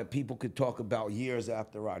 you know, that people could talk about years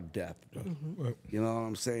after our death. You know what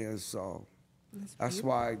I'm saying? So that's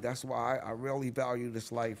why I really value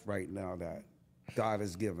this life right now that God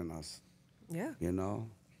has given us. Yeah. You know?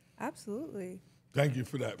 Absolutely. Thank you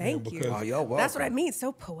for that, Thank man. you. Because you're welcome. That's what I mean.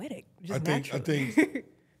 So poetic. Just I think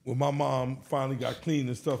when my mom finally got clean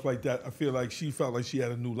and stuff like that, I feel like she felt like she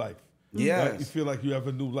had a new life. Yes. Right? You feel like you have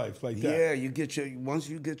a new life like that. Yeah, once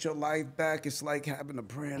you get your life back, it's like having a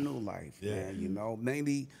brand new life, man. You know,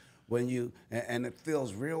 mainly when and it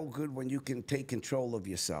feels real good when you can take control of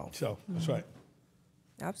yourself. So that's right.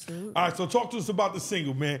 Absolutely. All right, so talk to us about the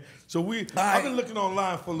single, man. So I've been looking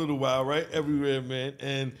online for a little while, right? Everywhere, man.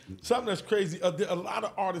 And something that's crazy, a lot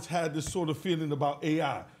of artists had this sort of feeling about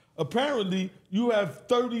AI. Apparently, you have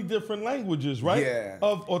 30 different languages, right? Yeah.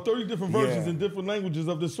 Or 30 different versions in different languages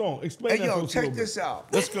of the song. Explain that to us a check little this bit.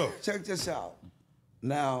 out. Let's go. Check this out.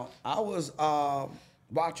 Now, I was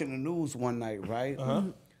watching the news one night, right?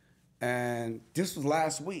 And this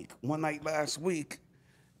was one night last week,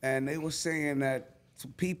 and they were saying that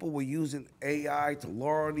some people were using AI to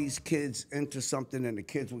lure these kids into something, and the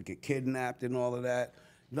kids would get kidnapped and all of that.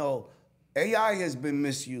 No, AI has been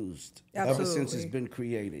misused ever since it's been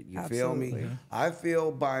created. You feel me? I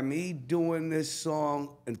feel by me doing this song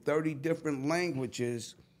in 30 different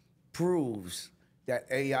languages proves that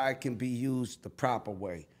AI can be used the proper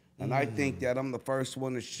way. And I think that I'm the first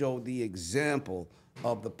one to show the example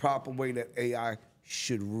of the proper way that AI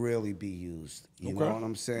should really be used. You know what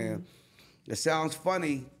I'm saying? It sounds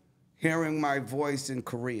funny hearing my voice in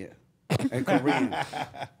Korean.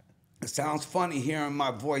 It sounds funny hearing my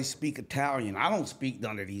voice speak Italian. I don't speak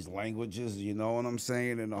none of these languages, you know what I'm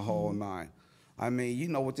saying, in the whole nine. I mean, you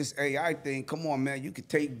know, with this AI thing, come on, man, you could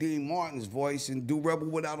take Dean Martin's voice and do Rebel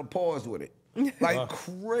Without a Pause with it. Like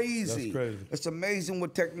crazy. That's crazy. It's amazing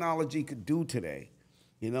what technology could do today.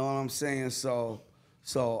 You know what I'm saying? So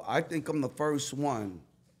I think I'm the first one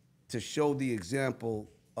to show the example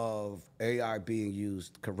of AI being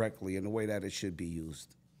used correctly in the way that it should be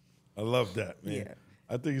used. I love that, man. Yeah.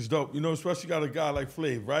 I think it's dope. You know, especially got a guy like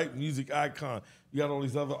Flav, right? Music icon. You got all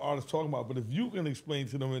these other artists talking about, but if you can explain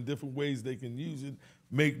to them in different ways they can use it,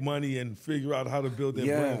 make money, and figure out how to build their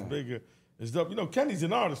brands bigger, it's dope. You know, Kenny's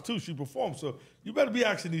an artist too. She performs, so you better be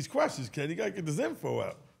asking these questions, Kenny. You got to get this info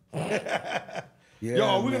out. Yo,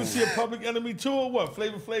 are we going to see a Public Enemy tour or what?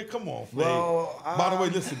 Flavor Flav? Come on, Flav. Well, by the way,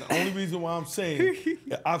 listen, the only reason why I'm saying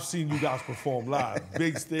I've seen you guys perform live.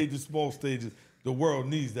 Big stages, small stages. The world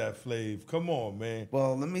needs that, Flav. Come on, man.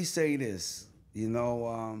 Well, let me say this. You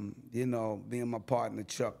know, me and my partner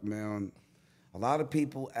Chuck, man, a lot of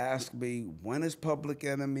people ask me, when is Public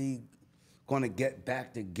Enemy going to get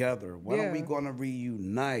back together? When are we going to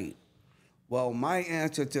reunite? Well, my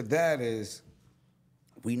answer to that is,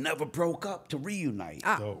 we never broke up to reunite.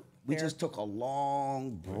 We just took a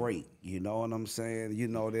long break. You know what I'm saying? You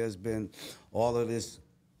know, there's been all of this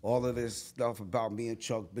stuff about me and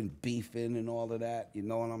Chuck been beefing and all of that. You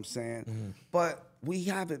know what I'm saying? But we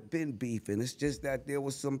haven't been beefing. It's just that there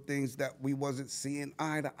was some things that we wasn't seeing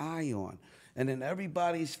eye to eye on. And in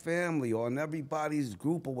everybody's family or in everybody's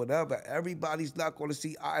group or whatever, everybody's not going to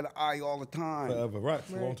see eye to eye all the time. Forever,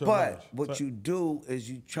 right. Long-term But marriage. what you do is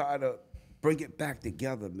you try to bring it back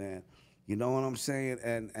together, man. You know what I'm saying?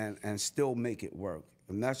 And still make it work.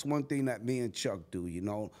 And that's one thing that me and Chuck do, you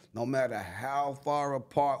know. No matter how far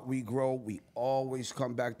apart we grow, we always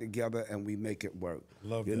come back together and we make it work.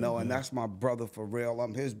 Love you that, know, man. and that's my brother for real.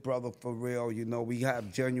 I'm his brother for real. You know, we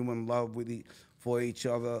have genuine love for each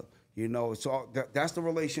other. You know, it's all that's the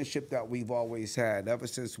relationship that we've always had ever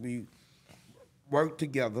since we worked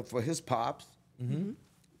together for his pops,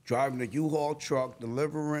 driving a U-Haul truck,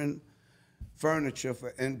 delivering furniture for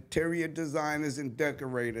interior designers and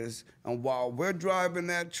decorators. And while we're driving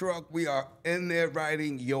that truck, we are in there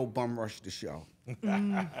writing Yo Bum Rush the Show.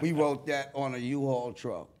 We wrote that on a U-Haul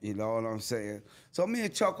truck, you know what I'm saying? So me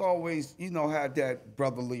and Chuck always, you know, had that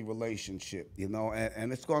brotherly relationship, you know,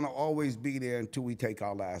 and it's gonna always be there until we take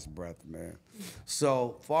our last breath, man.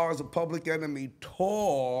 So far as a Public Enemy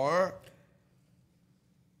tour,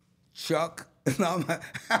 Chuck,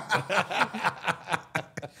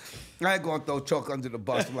 I ain't gonna throw Chuck under the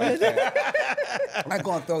bus like that. I ain't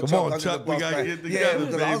gonna throw Chuck under Chuck, the we bus gotta like get together, yeah,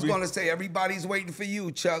 because I was baby. gonna say everybody's waiting for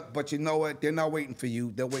you, Chuck, but you know what? They're not waiting for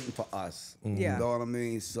you. They're waiting for us. Yeah. You know what I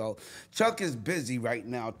mean? So Chuck is busy right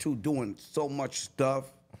now too, doing so much stuff.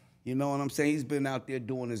 You know what I'm saying? He's been out there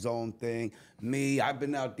doing his own thing. Me, I've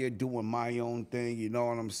been out there doing my own thing. You know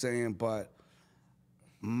what I'm saying? But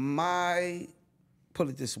put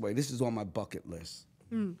it this way, this is on my bucket list.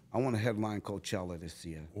 I want to headline Coachella this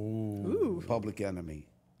year. Ooh. Public Enemy.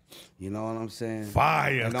 You know what I'm saying?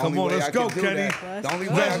 Fire. And the Come only on, way let's I can go, do Kenny. that- The only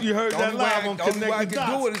way Yes, I- you heard the that only way live I- on the only way I Connect the can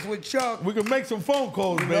do Dots. it is with Chuck. We can make some phone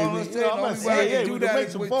calls, You baby. know what I'm saying? You know, The I'm only not way I saying, can yeah, do we that can make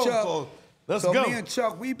is some with phone Chuck. calls. Let's So go. me and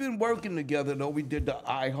Chuck, we've been working together though. We did the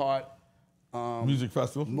iHeart Music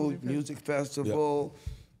Festival. Music Festival.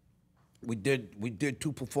 We did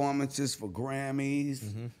 2 performances for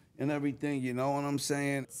Grammys and everything. You know what I'm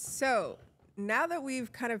saying? So now that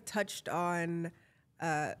we've kind of touched on,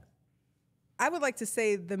 I would like to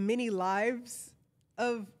say the many lives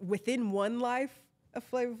of within one life of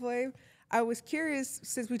Flavor Flav. I was curious,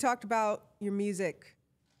 since we talked about your music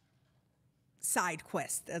side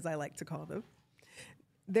quest, as I like to call them.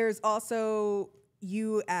 There's also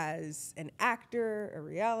you as an actor, a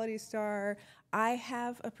reality star. I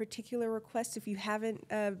have a particular request, if you haven't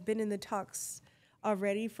been in the talks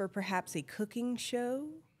already, for perhaps a cooking show.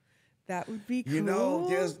 That would be cool. You know,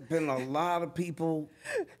 there's been a lot of people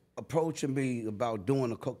approaching me about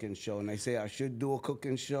doing a cooking show, and they say I should do a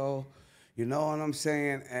cooking show. You know what I'm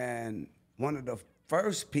saying? And one of the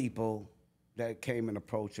first people that came and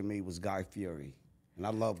approaching me was Guy Fieri, and I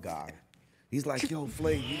love Guy. He's like, yo,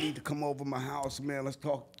 Flav, you need to come over my house, man. Let's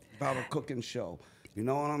talk about a cooking show. You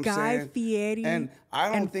know what I'm saying? Guy Fieri And I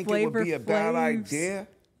don't and think it would be a bad Flavor Flavs. idea.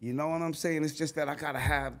 You know what I'm saying? It's just that I gotta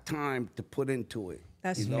have time to put into it.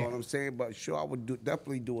 That's You know fair. what I'm saying? But sure, I would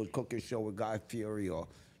definitely do a cooking show with Guy Fieri or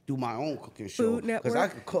do my own cooking show. Food Because I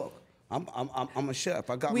Network? can cook. I'm a chef.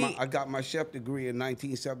 I got my chef degree in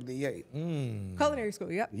 1978. Culinary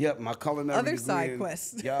school, yep. Yep, my culinary Other degree side in-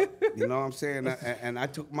 quest. Yep, you know what I'm saying? And I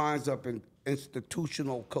took mine up in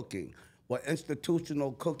institutional cooking. What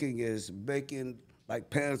institutional cooking is, making like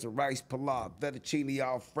pans of rice pilaf, fettuccine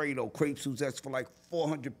alfredo, crepe Suzette for like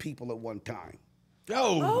 400 people at one time.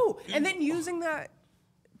 Oh, and then using that,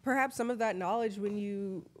 perhaps some of that knowledge when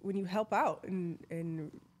you help out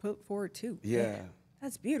and put forward too. Yeah.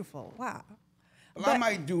 That's beautiful. Wow. Well, I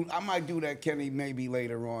might do that, Kenny, maybe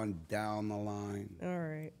later on down the line. All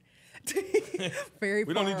right. Very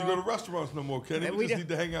We don't need to far go to off. restaurants no more, Kenny. We We just don't. need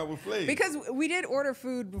to hang out with Flav. Because we did order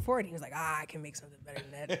food before, and he was like, I can make something better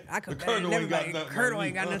than that. I could The better than Colonel ain't got everybody. nothing Colonel on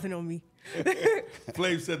ain't me, got huh? nothing on me.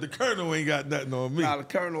 Flav said the Colonel ain't got nothing on me. Nah, the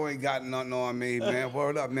Colonel ain't got nothing on me, man.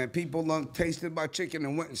 Word up, man. People done tasted my chicken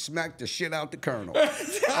and went and smacked the shit out the Colonel.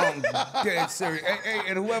 I'm dead serious. Hey,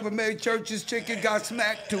 and whoever made Church's chicken got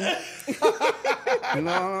smacked too. You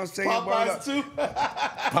know what I'm saying? Word up. Popeyes too.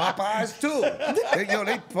 Popeyes too.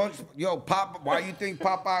 They punched. Why you think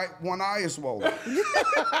Popeye one eye is swollen? You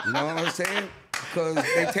know what I'm saying? Because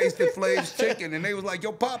they tasted Flav's chicken and they was like,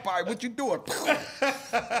 yo, Popeye, what you doing?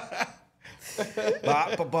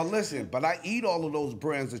 But listen, I eat all of those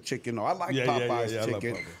brands of chicken. though. I like Popeye's I love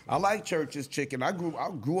chicken. Popeye. I like Church's chicken. I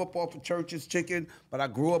grew up off of Church's chicken, but I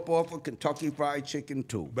grew up off of Kentucky Fried Chicken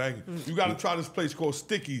too. Bang. You got to try this place called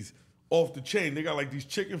Sticky's off the chain. They got like these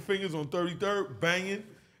chicken fingers on 33rd, banging.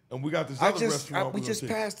 And we got this other restaurant. We we're just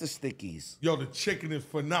gonna take. passed the Stickies. Yo, the chicken is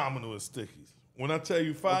phenomenal at Sticky's. When I tell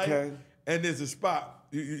you fire, Okay. and there's a spot,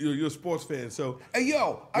 you're a sports fan, so Hey,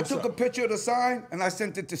 yo, I What's took up? a picture of the sign and I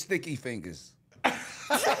sent it to Sticky Fingers.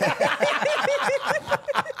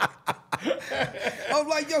 I'm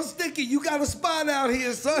like, yo, Sticky, you got a spot out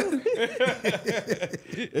here, son.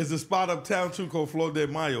 there's a spot uptown too called Flor de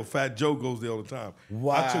Mayo. Fat Joe goes there all the time. I took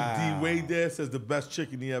Wow. D Wade there, says the best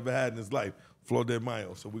chicken he ever had in his life. Flor de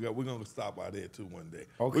Mayo. So we're gonna stop by there too one day.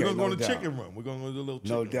 Okay, we're gonna go no to the doubt. Chicken Run. We're gonna go to the little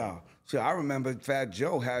chicken No run. doubt. See, I remember Fat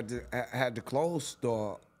Joe had the clothes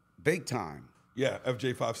store big time. Yeah,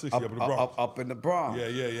 FJ 560 up in the Bronx. Up in the Bronx.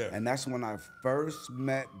 Yeah. And that's when I first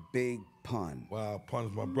met Big Pun. Wow,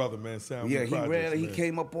 Pun's my brother, man. Sound Yeah, Projects, he man.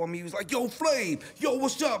 came up on me. He was like, "Yo, Flav, yo,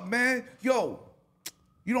 what's up, man? Yo,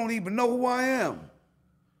 you don't even know who I am."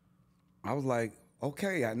 I was like,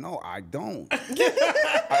 "Okay, I know. I don't.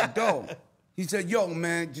 I don't." He said, "Yo,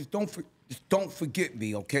 man, just don't forget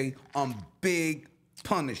me, okay? I'm Big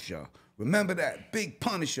Punisher. Remember that, Big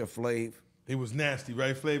Punisher, Flav." He was nasty,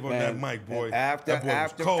 right? Flavor on that mic, boy. And after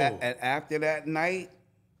cold. after that night,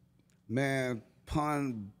 man,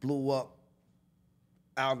 Pun blew up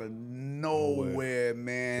out of nowhere,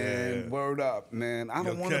 man. Yeah. Word up, man. I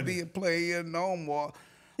don't want to Kenny. be a player no more.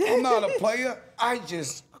 I'm not a player. I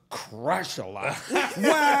just crush a lot.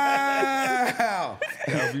 Wow.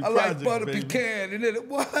 LB I like Projects, butter baby. pecan and then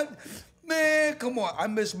what? Man, come on. I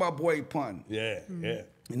miss my boy Pun. Yeah.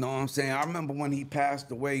 You know what I'm saying? I remember when he passed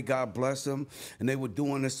away, God bless him, and they were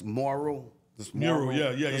doing this mural. This Mural,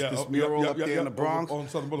 yeah. This Oh, mural yeah, up there in the over Bronx. on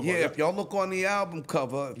Southern Boulevard, Yeah, yeah. if y'all look on the album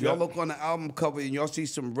cover, Yeah. and y'all see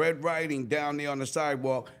some red writing down there on the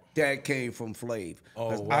sidewalk, that came from Flav. Oh,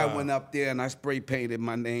 'Cause wow. I went up there and I spray painted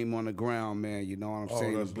my name on the ground, man. You know what I'm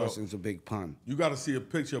saying? that's The dope. blessings of Big Pun. You got to see a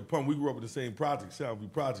picture of Pun. We grew up in the same project,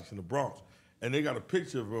 Soundview Projects in the Bronx. And they got a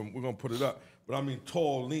picture of him. We're going to put it up. But I mean,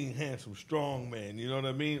 tall, lean, handsome, strong man. You know what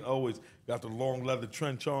I mean? Always got the long leather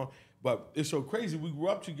trench on. But it's so crazy. We grew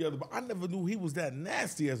up together, but I never knew he was that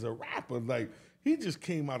nasty as a rapper. Like, he just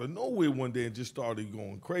came out of nowhere one day and just started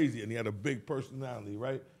going crazy. And he had a big personality,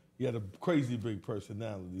 right? He had a crazy big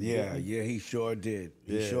personality. Yeah, he sure did.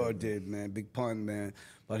 He Yeah. sure did, man. Big Pun, man.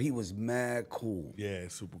 But he was mad cool. Yeah,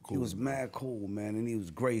 super cool. He was mad cool, man, and he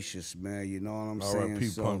was gracious, man. You know what I'm R.I.P.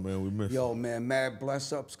 saying? Pun, man. We miss Yo, man, mad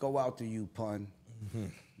bless ups go out to you, Pun.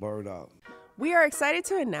 Word up. We are excited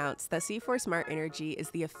to announce that C4 Smart Energy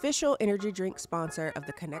is the official energy drink sponsor of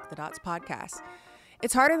the Connect the Dots podcast.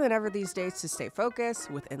 It's harder than ever these days to stay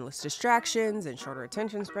focused with endless distractions and shorter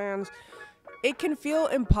attention spans. It can feel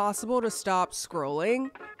impossible to stop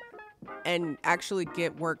scrolling and actually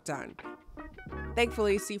get work done.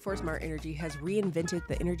 Thankfully, C4 Smart Energy has reinvented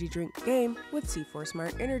the energy drink game with C4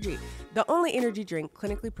 Smart Energy, the only energy drink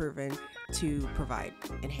clinically proven to provide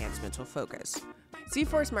enhanced mental focus.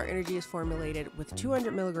 C4 Smart Energy is formulated with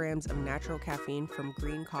 200 milligrams of natural caffeine from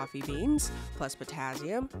green coffee beans, plus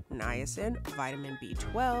potassium, niacin, vitamin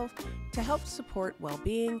B12 to help support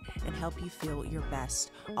well-being and help you feel your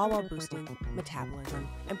best, all while boosting metabolism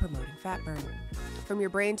and promoting fat burn. From your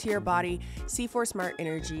brain to your body, C4 Smart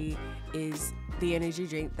Energy is the energy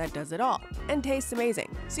drink that does it all and tastes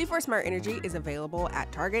amazing. C4 Smart Energy is available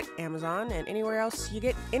at Target, Amazon, and anywhere else you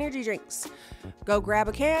get energy drinks. Go grab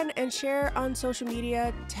a can and share on social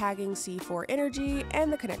media, tagging C4 Energy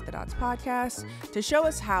and the Connect the Dots podcast to show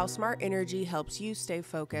us how Smart Energy helps you stay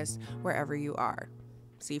focused wherever you are.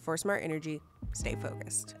 C4 Smart Energy, stay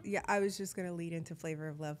focused. Yeah, I was just gonna lead into Flavor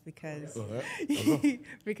of Love because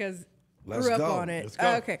because Let's grew up go. on it. Let's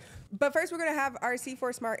go. Okay, but first we're gonna have our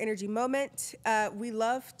C4 Smart Energy moment. We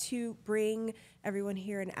love to bring everyone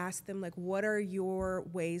here and ask them like, what are your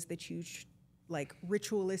ways that you like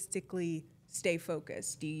ritualistically stay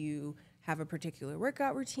focused? Do you have a particular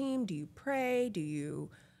workout routine? Do you pray? Do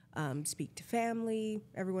you speak to family?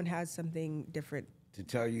 Everyone has something different. To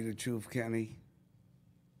tell you the truth, Kenny,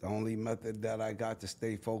 the only method that I got to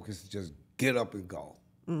stay focused is just get up and go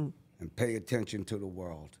and pay attention to the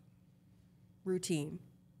world. Routine.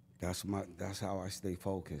 That's how I stay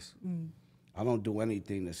focused. I don't do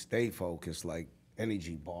anything to stay focused like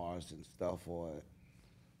energy bars and stuff or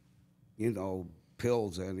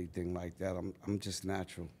pills or anything like that. I'm just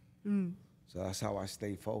natural. So that's how I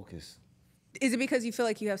stay focused. Is it because you feel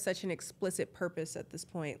like you have such an explicit purpose at this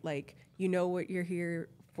point? Like, you know what you're here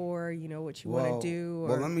for, you know what you want to do? Or...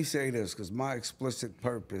 Well, let me say this, because my explicit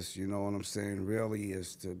purpose, you know what I'm saying, really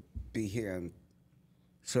is to be here and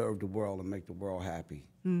serve the world and make the world happy.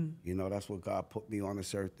 You know, that's what God put me on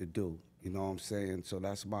this earth to do. You know what I'm saying? So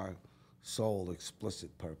that's my sole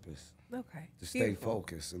explicit purpose. Okay. To stay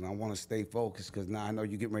focused. And I want to stay focused because now I know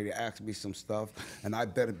you're getting ready to ask me some stuff, and I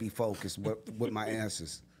better be focused with my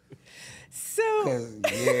answers. So,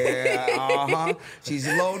 She's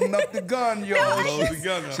loading up the gun, yo.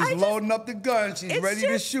 She's loading up the gun. She's ready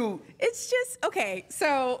to shoot. It's just, okay,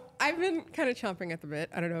 so I've been kind of chomping at the bit.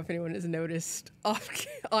 I don't know if anyone has noticed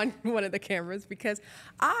on one of the cameras because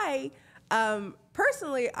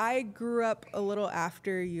personally, I grew up a little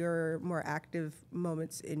after your more active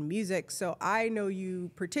moments in music. So I know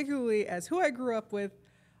you particularly as who I grew up with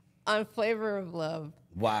on Flavor of Love.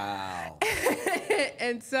 Wow.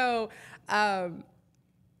 And so,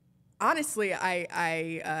 honestly,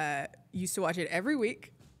 I used to watch it every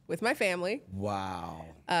week with my family. Wow.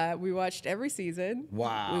 We watched every season.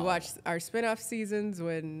 Wow. We watched our spinoff seasons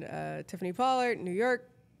when Tiffany Pollard, New York,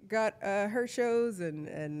 got her shows,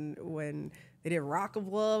 and when they did Rock of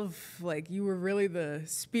Love. Like, you were really the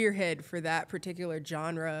spearhead for that particular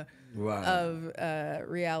genre of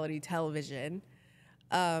reality television.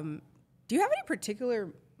 Do you have any particular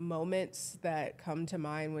moments that come to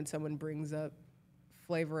mind when someone brings up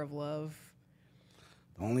Flavor of Love?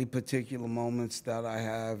 The only particular moments that I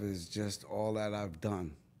have is just all that I've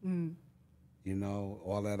done. You know,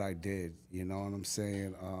 all that I did. You know what I'm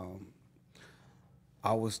saying?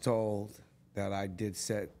 I was told that I did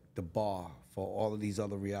set the bar for all of these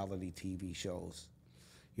other reality TV shows.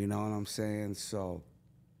 You know what I'm saying? So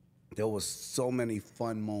there was so many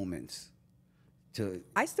fun moments.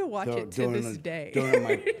 I still watch it to this day.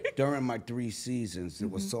 During my 3 seasons, there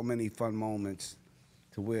was so many fun moments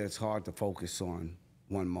to where it's hard to focus on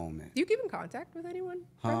one moment. Do you keep in contact with anyone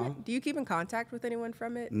from it? Do you keep in contact with anyone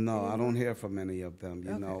from it? No, anymore? I don't hear from any of them.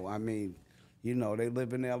 You know, I mean, you know, they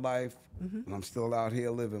live in their life, and I'm still out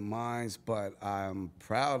here living mine. But I'm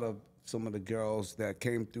proud of some of the girls that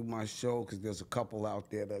came through my show, because there's a couple out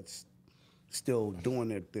there that's still doing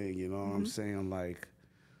their thing. You know what I'm saying? Like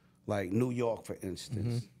New York, for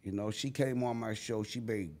instance. You know, she came on my show. She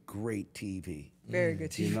made great TV. Very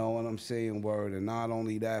good TV. You know what I'm saying? Word. And not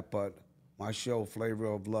only that, but my show, Flavor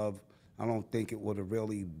of Love, I don't think it would have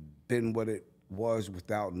really been what it was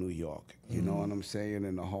without New York. You know what I'm saying?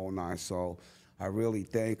 And the whole nine. So I really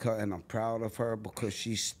thank her, and I'm proud of her, because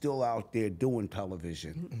she's still out there doing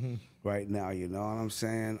television right now. You know what I'm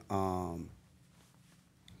saying?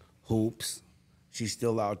 Hoops. She's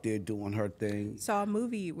still out there doing her thing. Saw a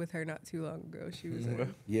movie with her not too long ago. She was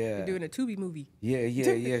Yeah. doing a Tubi movie. Yeah.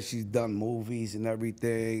 She's done movies and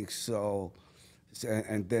everything. So,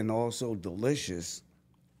 and then also Delicious.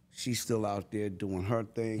 She's still out there doing her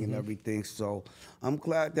thing and everything. So I'm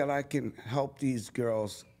glad that I can help these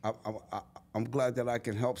girls. I'm glad that I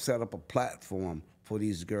can help set up a platform for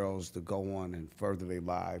these girls to go on and further their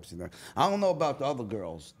lives. And I don't know about the other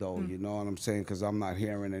girls, though, you know what I'm saying, because I'm not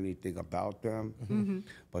hearing anything about them.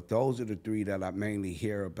 But those are the 3 that I mainly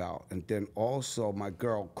hear about. And then also my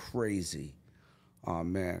girl, Crazy. Oh,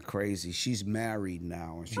 man, Crazy. She's married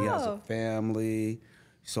now, and she has a family,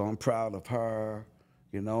 so I'm proud of her.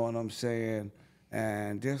 You know what I'm saying?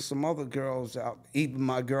 And there's some other girls out, even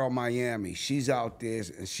my girl Miami, she's out there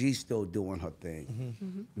and she's still doing her thing.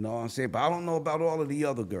 You know what I'm saying? But I don't know about all of the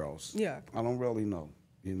other girls. Yeah. I don't really know,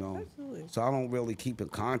 you know? Absolutely. So I don't really keep in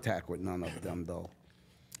contact with none of them, though.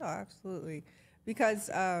 Oh, absolutely. Because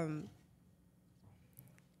to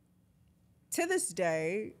this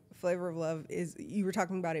day, Flavor of Love is, you were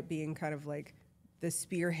talking about it being kind of like the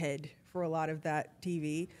spearhead for a lot of that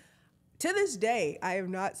TV. To this day, I have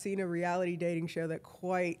not seen a reality dating show that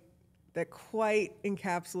quite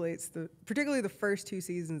encapsulates particularly the first 2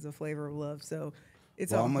 seasons of Flavor of Love. So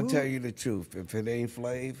it's Well, I'm going to tell you the truth. If it ain't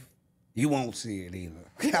Flav, you won't see it either.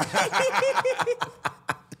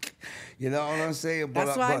 You know what I'm saying?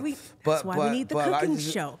 That's why we need the cooking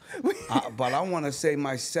show. But I want to say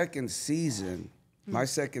my second season,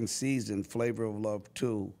 Flavor of Love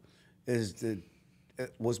 2,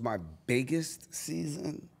 was my biggest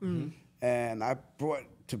season. And I brought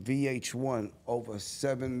to VH1 over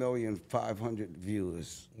 7,500,000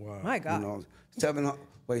 viewers. Wow. My God. You know,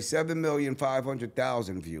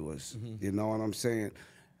 7,500,000 viewers. You know what I'm saying?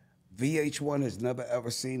 VH1 has never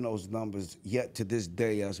ever seen those numbers yet to this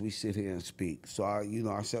day as we sit here and speak. So I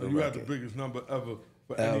set a record. You had the biggest number ever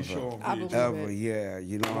for any show on VH1. Ever, yeah.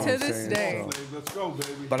 You know what To I'm this saying? day. So, Let's go,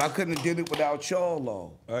 baby. but I couldn't have did it without y'all,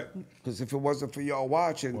 though. Right. Because if it wasn't for y'all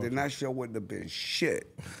watching, then that show wouldn't have been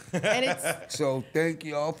shit. And it's So thank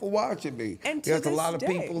y'all for watching me. And to There's a this lot of day.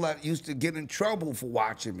 people that used to get in trouble for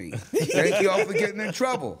watching me. Thank y'all for getting in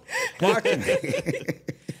trouble watching me.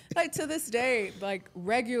 like to this day, like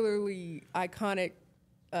regularly iconic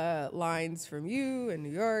lines from you in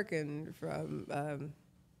New York and from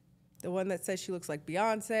the one that says she looks like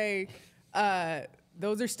Beyonce.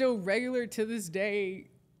 Those are still regular to this day,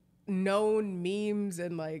 known memes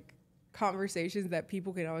and like conversations that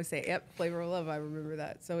people can always say, "Yep, Flavor of Love, I remember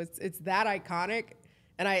that." So it's that iconic.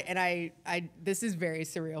 And I this is very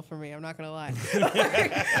surreal for me. I'm not gonna lie,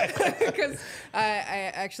 because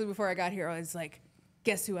I actually before I got here, I was like,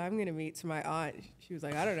 "Guess who I'm gonna meet?" To my aunt, she was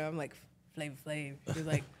like, "I don't know." I'm like, "Flavor Flav." She was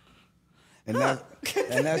like, And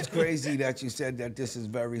that's crazy that you said that this is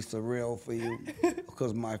very surreal for you,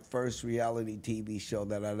 because my first reality TV show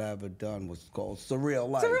that I'd ever done was called Surreal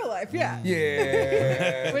Life. Surreal Life, yeah.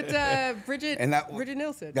 Yeah. With Bridget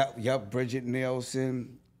Nielsen. Bridget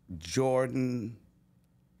Nielsen, Jordan.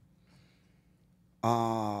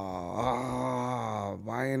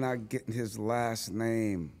 Why ain't I getting his last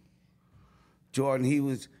name? Jordan, he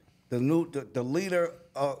was the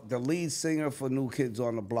lead singer for New Kids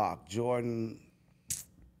on the Block. Jordan,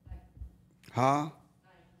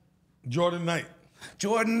 Jordan Knight.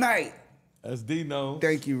 Jordan Knight. As D knows.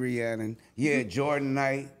 Thank you, Rhiannon. Yeah, Jordan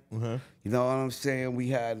Knight. You know what I'm saying? We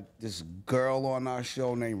had this girl on our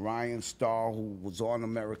show named Ryan Starr who was on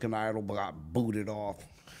American Idol but got booted off.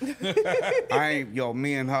 Me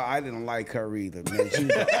and her, I didn't like her either, man.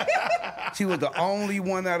 She was the only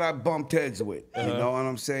one that I bumped heads with. You know what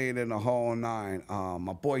I'm saying? In the whole nine.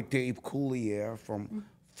 My boy Dave Coulier from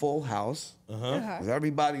Full House. 'Cause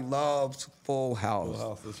everybody loves Full House. Full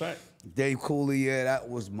House, that's right. Dave Coulier, that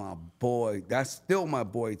was my boy. That's still my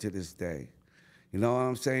boy to this day. You know what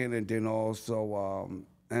I'm saying? And then also,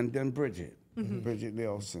 and then Bridget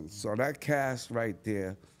Nielsen. So that cast right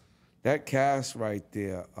there,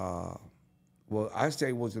 well, I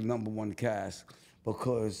say was the '1 cast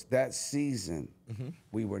because that season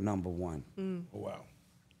we were #1. Oh, wow.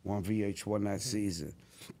 On VH1 that season.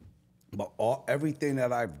 But everything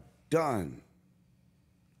that I've done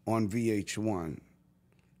on VH1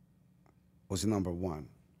 was #1.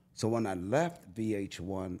 So when I left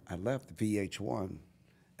VH1 at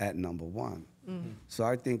 #1. So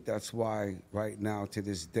I think that's why right now to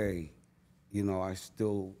this day, you know, I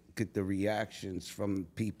still get the reactions from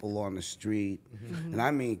people on the street. And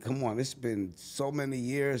I mean, come on, it's been so many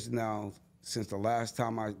years now since the last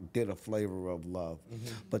time I did a Flavor of Love.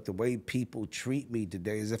 But the way people treat me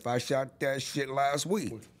today is if I shot that shit last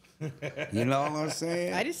week. You know what I'm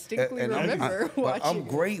saying? I distinctly remember watching. I'm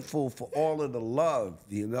grateful for all of the love,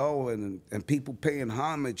 you know, and people paying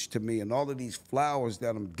homage to me and all of these flowers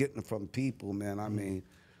that I'm getting from people, man. I mean,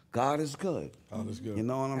 God is good. God is good. You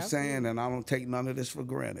know what I'm saying? And I don't take none of this for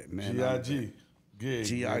granted, man. G.I.G.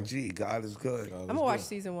 G.I.G. God is good. I'm gonna watch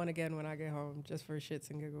season 1 again when I get home, just for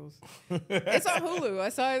shits and giggles. It's on Hulu. I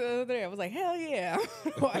saw it the other day. I was like, hell yeah!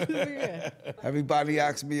 Watch it again. Everybody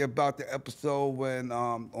asked me about the episode when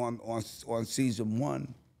on season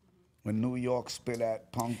 1 when New York spit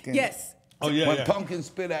at Pumpkin. Yes. Oh yeah. When Pumpkin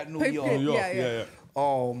spit at New York. Yeah.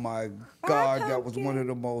 Oh my God, that was one of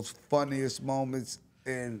the most funniest moments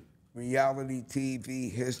in reality TV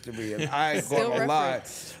history, and I ain't gonna lie,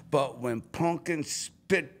 but when Pumpkin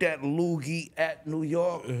spit that loogie at New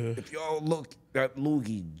York, if y'all look, that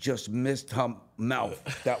loogie just missed her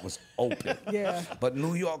mouth that was open. Yeah. But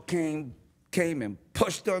New York came and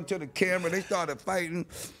pushed her into the camera. They started fighting.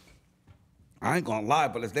 I ain't gonna lie,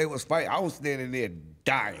 but if they was fighting, I was standing there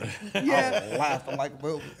dying. I was laughing like,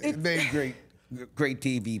 well, it made great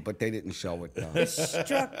TV, but they didn't show it though. It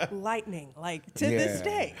struck lightning, like to this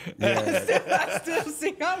day. I still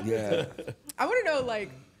see it. I want to know,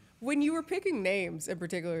 like, when you were picking names in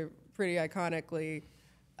particular, pretty iconically,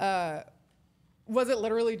 was it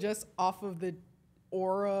literally just off of the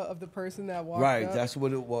aura of the person that walked up? That's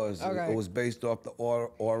what it was. Okay. It was based off the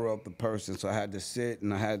aura of the person. So I had to sit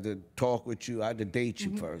and I had to talk with you. I had to date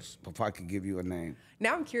you first before I could give you a name.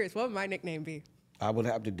 Now I'm curious, what would my nickname be? I would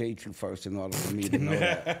have to date you first in order for me to know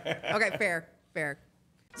that. Okay, fair.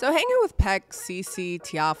 So hanging with Peck, CC,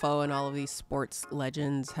 Tiafo, and all of these sports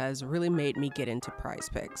legends has really made me get into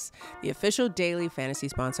PrizePicks, the official daily fantasy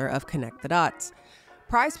sponsor of Connect the Dots.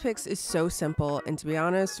 PrizePicks is so simple, and to be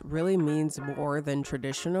honest, really means more than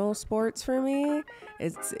traditional sports for me.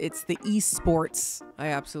 It's the esports I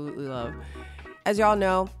absolutely love. As y'all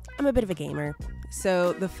know, I'm a bit of a gamer,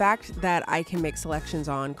 so the fact that I can make selections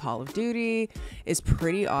on Call of Duty is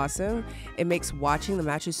pretty awesome. It makes watching the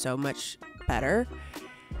matches so much better.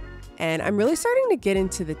 And I'm really starting to get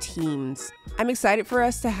into the teams. I'm excited for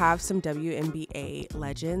us to have some WNBA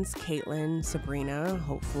legends, Caitlin, Sabrina.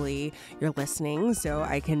 Hopefully you're listening so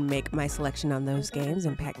I can make my selection on those games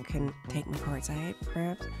and Peck can take me courtside,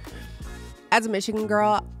 perhaps. As a Michigan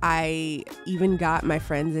girl, I even got my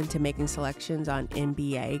friends into making selections on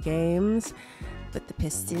NBA games. But the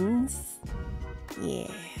Pistons,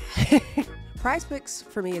 yeah. PrizePicks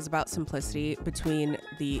for me is about simplicity between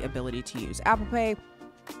the ability to use Apple Pay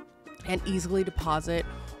and easily deposit,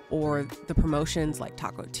 or the promotions like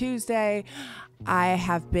Taco Tuesday. I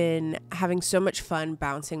have been having so much fun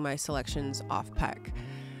bouncing my selections off Peck.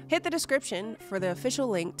 Hit the description for the official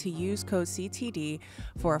link to use code CTD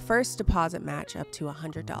for a first deposit match up to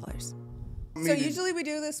 $100. So usually we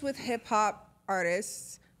do this with hip hop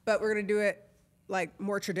artists, but we're gonna do it like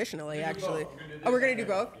more traditionally, actually. Oh, we're gonna do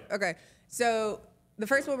both? Okay. So the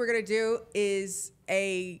first one we're gonna do is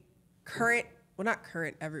a current, well, not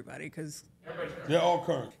current everybody, because They're all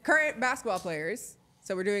current basketball players.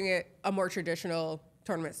 So we're doing it a more traditional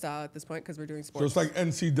tournament style at this point because we're doing sports. So it's like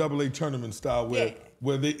NCAA tournament style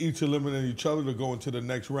where they each eliminate each other to go into the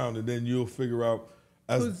next round, and then you'll figure out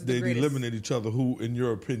as they eliminate each other who, in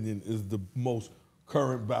your opinion, is the most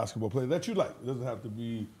current basketball player that you like. It doesn't have to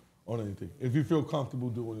be on anything. If you feel comfortable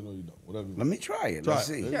doing it or you don't, whatever. Let me try it. Let's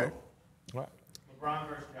see. Sure. All right. LeBron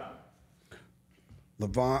versus John.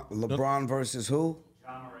 LeBron versus who?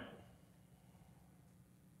 John Moran.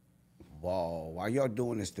 Whoa, why y'all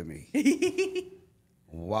doing this to me?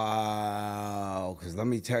 Wow, because let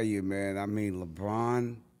me tell you, man, I mean,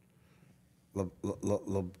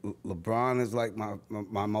 LeBron is like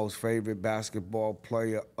my most favorite basketball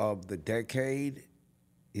player of the decade.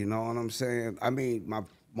 You know what I'm saying? I mean, my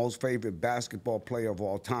most favorite basketball player of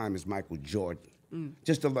all time is Michael Jordan,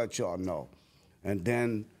 just to let y'all know. And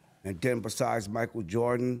then besides Michael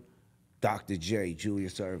Jordan, Dr. J,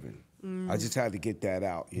 Julius Erving. I just had to get that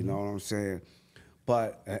out, you know what I'm saying?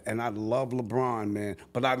 But, and I love LeBron, man,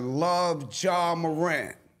 but I love Ja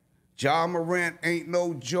Morant. Ja Morant ain't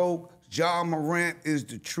no joke. Ja Morant is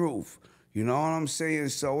the truth. You know what I'm saying?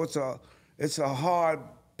 So it's a hard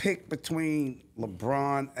pick between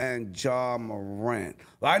LeBron and Ja Morant.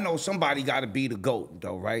 I know somebody got to be the GOAT,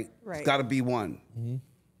 though, right? Right. It's got to be one.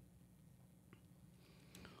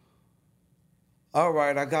 All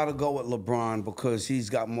right, I got to go with LeBron because he's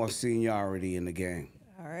got more seniority in the game.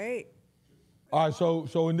 All right. All right,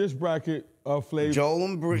 so in this bracket, Flav, Joel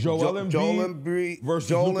Embiid versus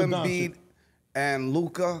Joel Luka Embiid and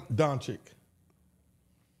Luka Doncic.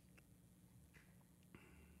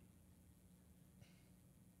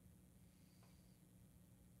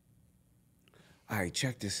 All right,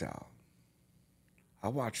 check this out. I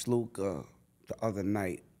watched Luka the other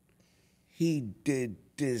night. He did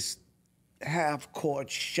this half-court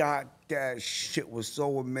shot. That shit was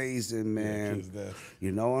so amazing, man.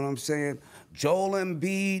 You know what I'm saying? Joel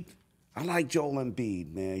Embiid, I like Joel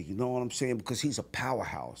Embiid, man. You know what I'm saying? Because he's a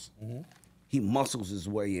powerhouse. He muscles his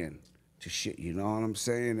way in to shit, you know what I'm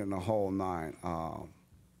saying? And the whole nine.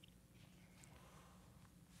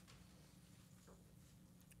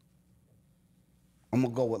 I'm gonna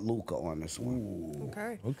go with Luka on this one.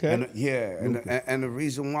 Okay. Okay. And, and the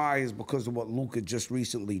reason why is because of what Luka just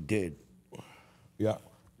recently did. Yeah.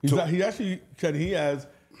 He actually, Kenny, he has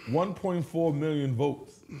 1.4 million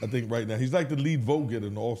votes, I think, right now. He's like the lead vote getter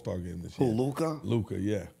in the All-Star game this year. Who, Luka? Luka,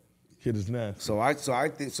 yeah. Kid is nasty. So I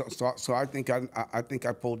think I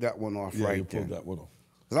pulled that one off right you pulled there. that one off.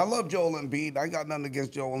 Because I love Joel Embiid. I got nothing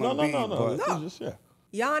against Joel Embiid. No. But It's just,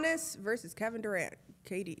 Giannis versus Kevin Durant.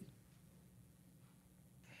 KD.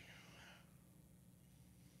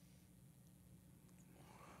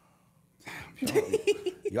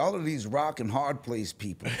 Y'all are these rock and hard place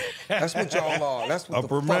people. That's what y'all are. That's what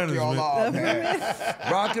Upper the fuck management. y'all are, man.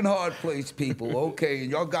 Rock and hard place people. Okay,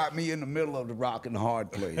 and y'all got me in the middle of the rock and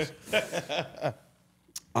hard place. That's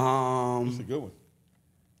a good one.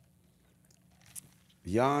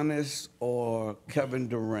 Giannis or Kevin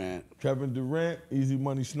Durant? Kevin Durant, easy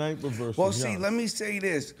money sniper versus Well, see, Giannis. let me say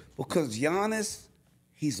this. Because Giannis,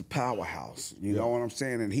 he's a powerhouse. You know what I'm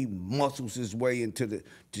saying? And he muscles his way into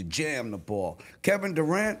to jam the ball. Kevin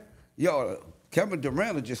Durant, Kevin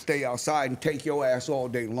Durant will just stay outside and take your ass all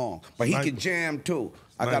day long. But he can jam too.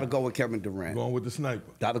 I got to go with Kevin Durant. Going with the sniper.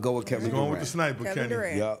 Got to go with Kevin Durant. Going with the sniper, Kevin Kenny.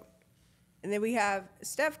 Durant. Yup. And then we have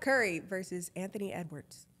Steph Curry versus Anthony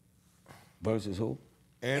Edwards. Versus who?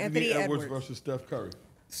 Anthony Edwards versus Steph Curry.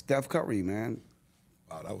 Steph Curry, man.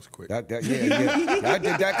 Wow, that was quick. Yeah. I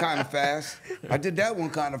did that kind of fast. I did that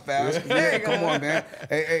one kind of fast. Yeah, come on, man.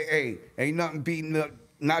 Hey. Ain't nothing beating up,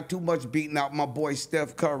 not too much beating out my boy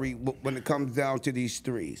Steph Curry when it comes down to these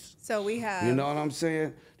threes. So we have... You know what I'm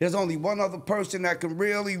saying? There's only one other person that can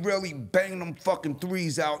really, really bang them fucking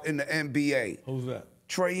threes out in the NBA. Who's that?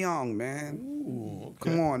 Trae Young, man. Ooh,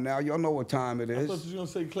 okay. Come on now. Y'all know what time it I is. thought you were going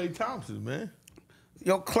to say Klay Thompson, man.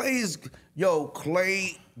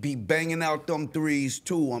 Clay be banging out them threes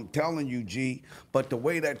too, I'm telling you, G. But the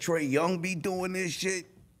way that Trae Young be doing this shit,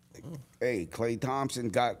 hey, Klay Thompson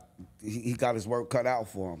got his work cut out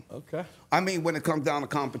for him. Okay. I mean, when it comes down to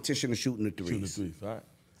competition of shooting the threes. Shooting the threes, all right.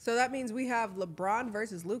 So that means we have LeBron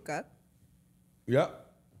versus Luka. Yep.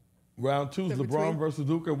 Round two is So LeBron between- versus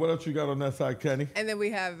Luka. What else you got on that side, Kenny? And then we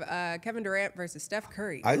have Kevin Durant versus Steph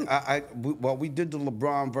Curry. We did the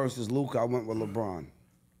LeBron versus Luka. I went with LeBron.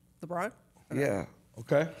 LeBron? Yeah.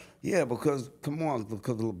 Okay. Yeah, because come on,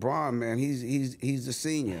 because LeBron, man, he's a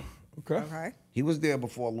senior. Okay. Okay. He was there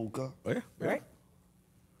before Luka. Oh, yeah. Right.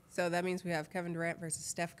 So that means we have Kevin Durant versus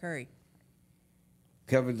Steph Curry.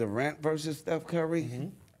 Kevin Durant versus Steph Curry. Mm-hmm.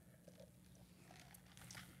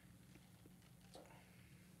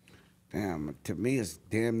 Damn, to me, it's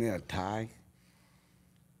damn near a tie.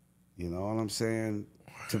 You know what I'm saying?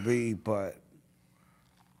 To me, but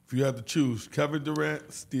If you had to choose, Kevin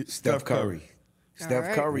Durant, Steph Curry. Steph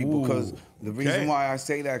right. Curry, because Ooh, the reason okay. why I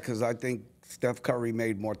say that, because I think Steph Curry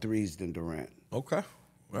made more threes than Durant. Okay.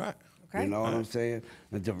 All right. Okay. You know what I'm saying?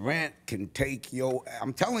 And Durant can take your.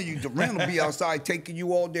 I'm telling you, Durant will be outside taking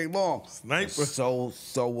you all day long. Sniper. So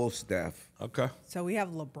will Steph. Okay. So we have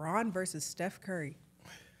LeBron versus Steph Curry.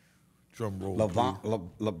 Drum roll.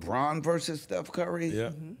 LeBron versus Steph Curry. Yeah.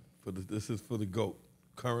 This is for the GOAT.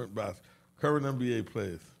 Current NBA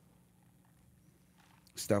players.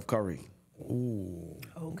 Steph Curry. Ooh.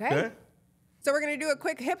 Okay. So we're gonna do a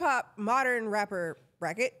quick hip hop modern rapper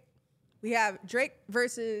bracket. We have Drake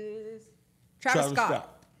versus Travis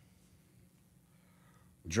Scott.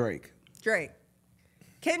 Drake. Drake.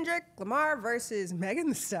 Kendrick Lamar versus Megan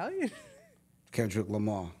Thee Stallion. Kendrick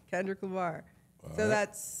Lamar. Kendrick Lamar. So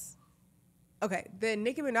that's okay. Then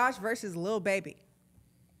Nicki Minaj versus Lil Baby.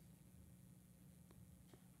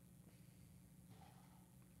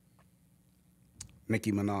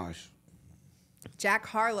 Nicki Minaj. Jack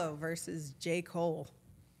Harlow versus J. Cole.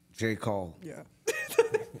 J. Cole. Yeah.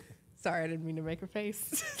 Sorry, I didn't mean to make a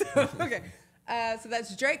face. Okay. So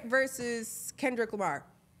that's Drake versus Kendrick Lamar.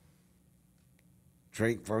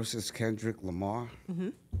 Drake versus Kendrick Lamar.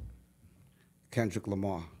 Mm-hmm. Kendrick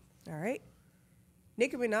Lamar. All right.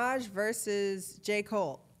 Nicki Minaj versus J.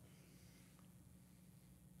 Cole.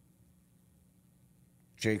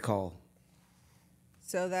 J. Cole.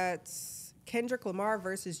 So that's Kendrick Lamar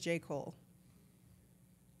versus J. Cole.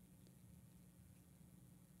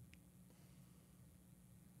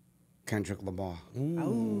 Kendrick Lamar.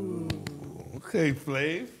 Okay,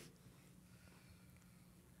 Flav.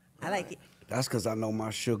 I like it. That's because I know my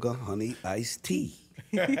sugar, honey, iced tea.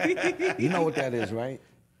 You know what that is, right?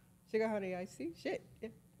 Sugar, honey, iced tea? Shit. Yeah.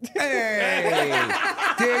 Hey,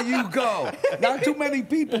 there you go. Not too many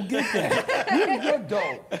people get that. You're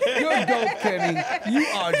dope. You're dope, Kenny. You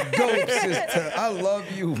are dope, sister. I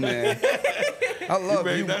love you, man. I love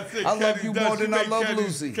you. I love you more than I love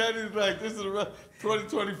Lucy. Kenny's like, this is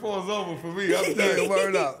 2024 is over for me. I'm Yeah, done.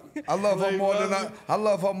 word up. I love her more than I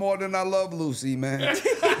love her more than I love Lucy, man.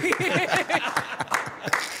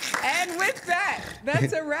 And with that,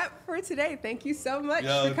 that's a wrap for today. Thank you so much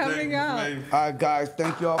for coming out. All right, guys,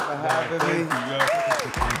 thank y'all for having me.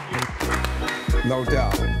 Thank you, No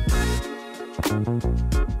doubt.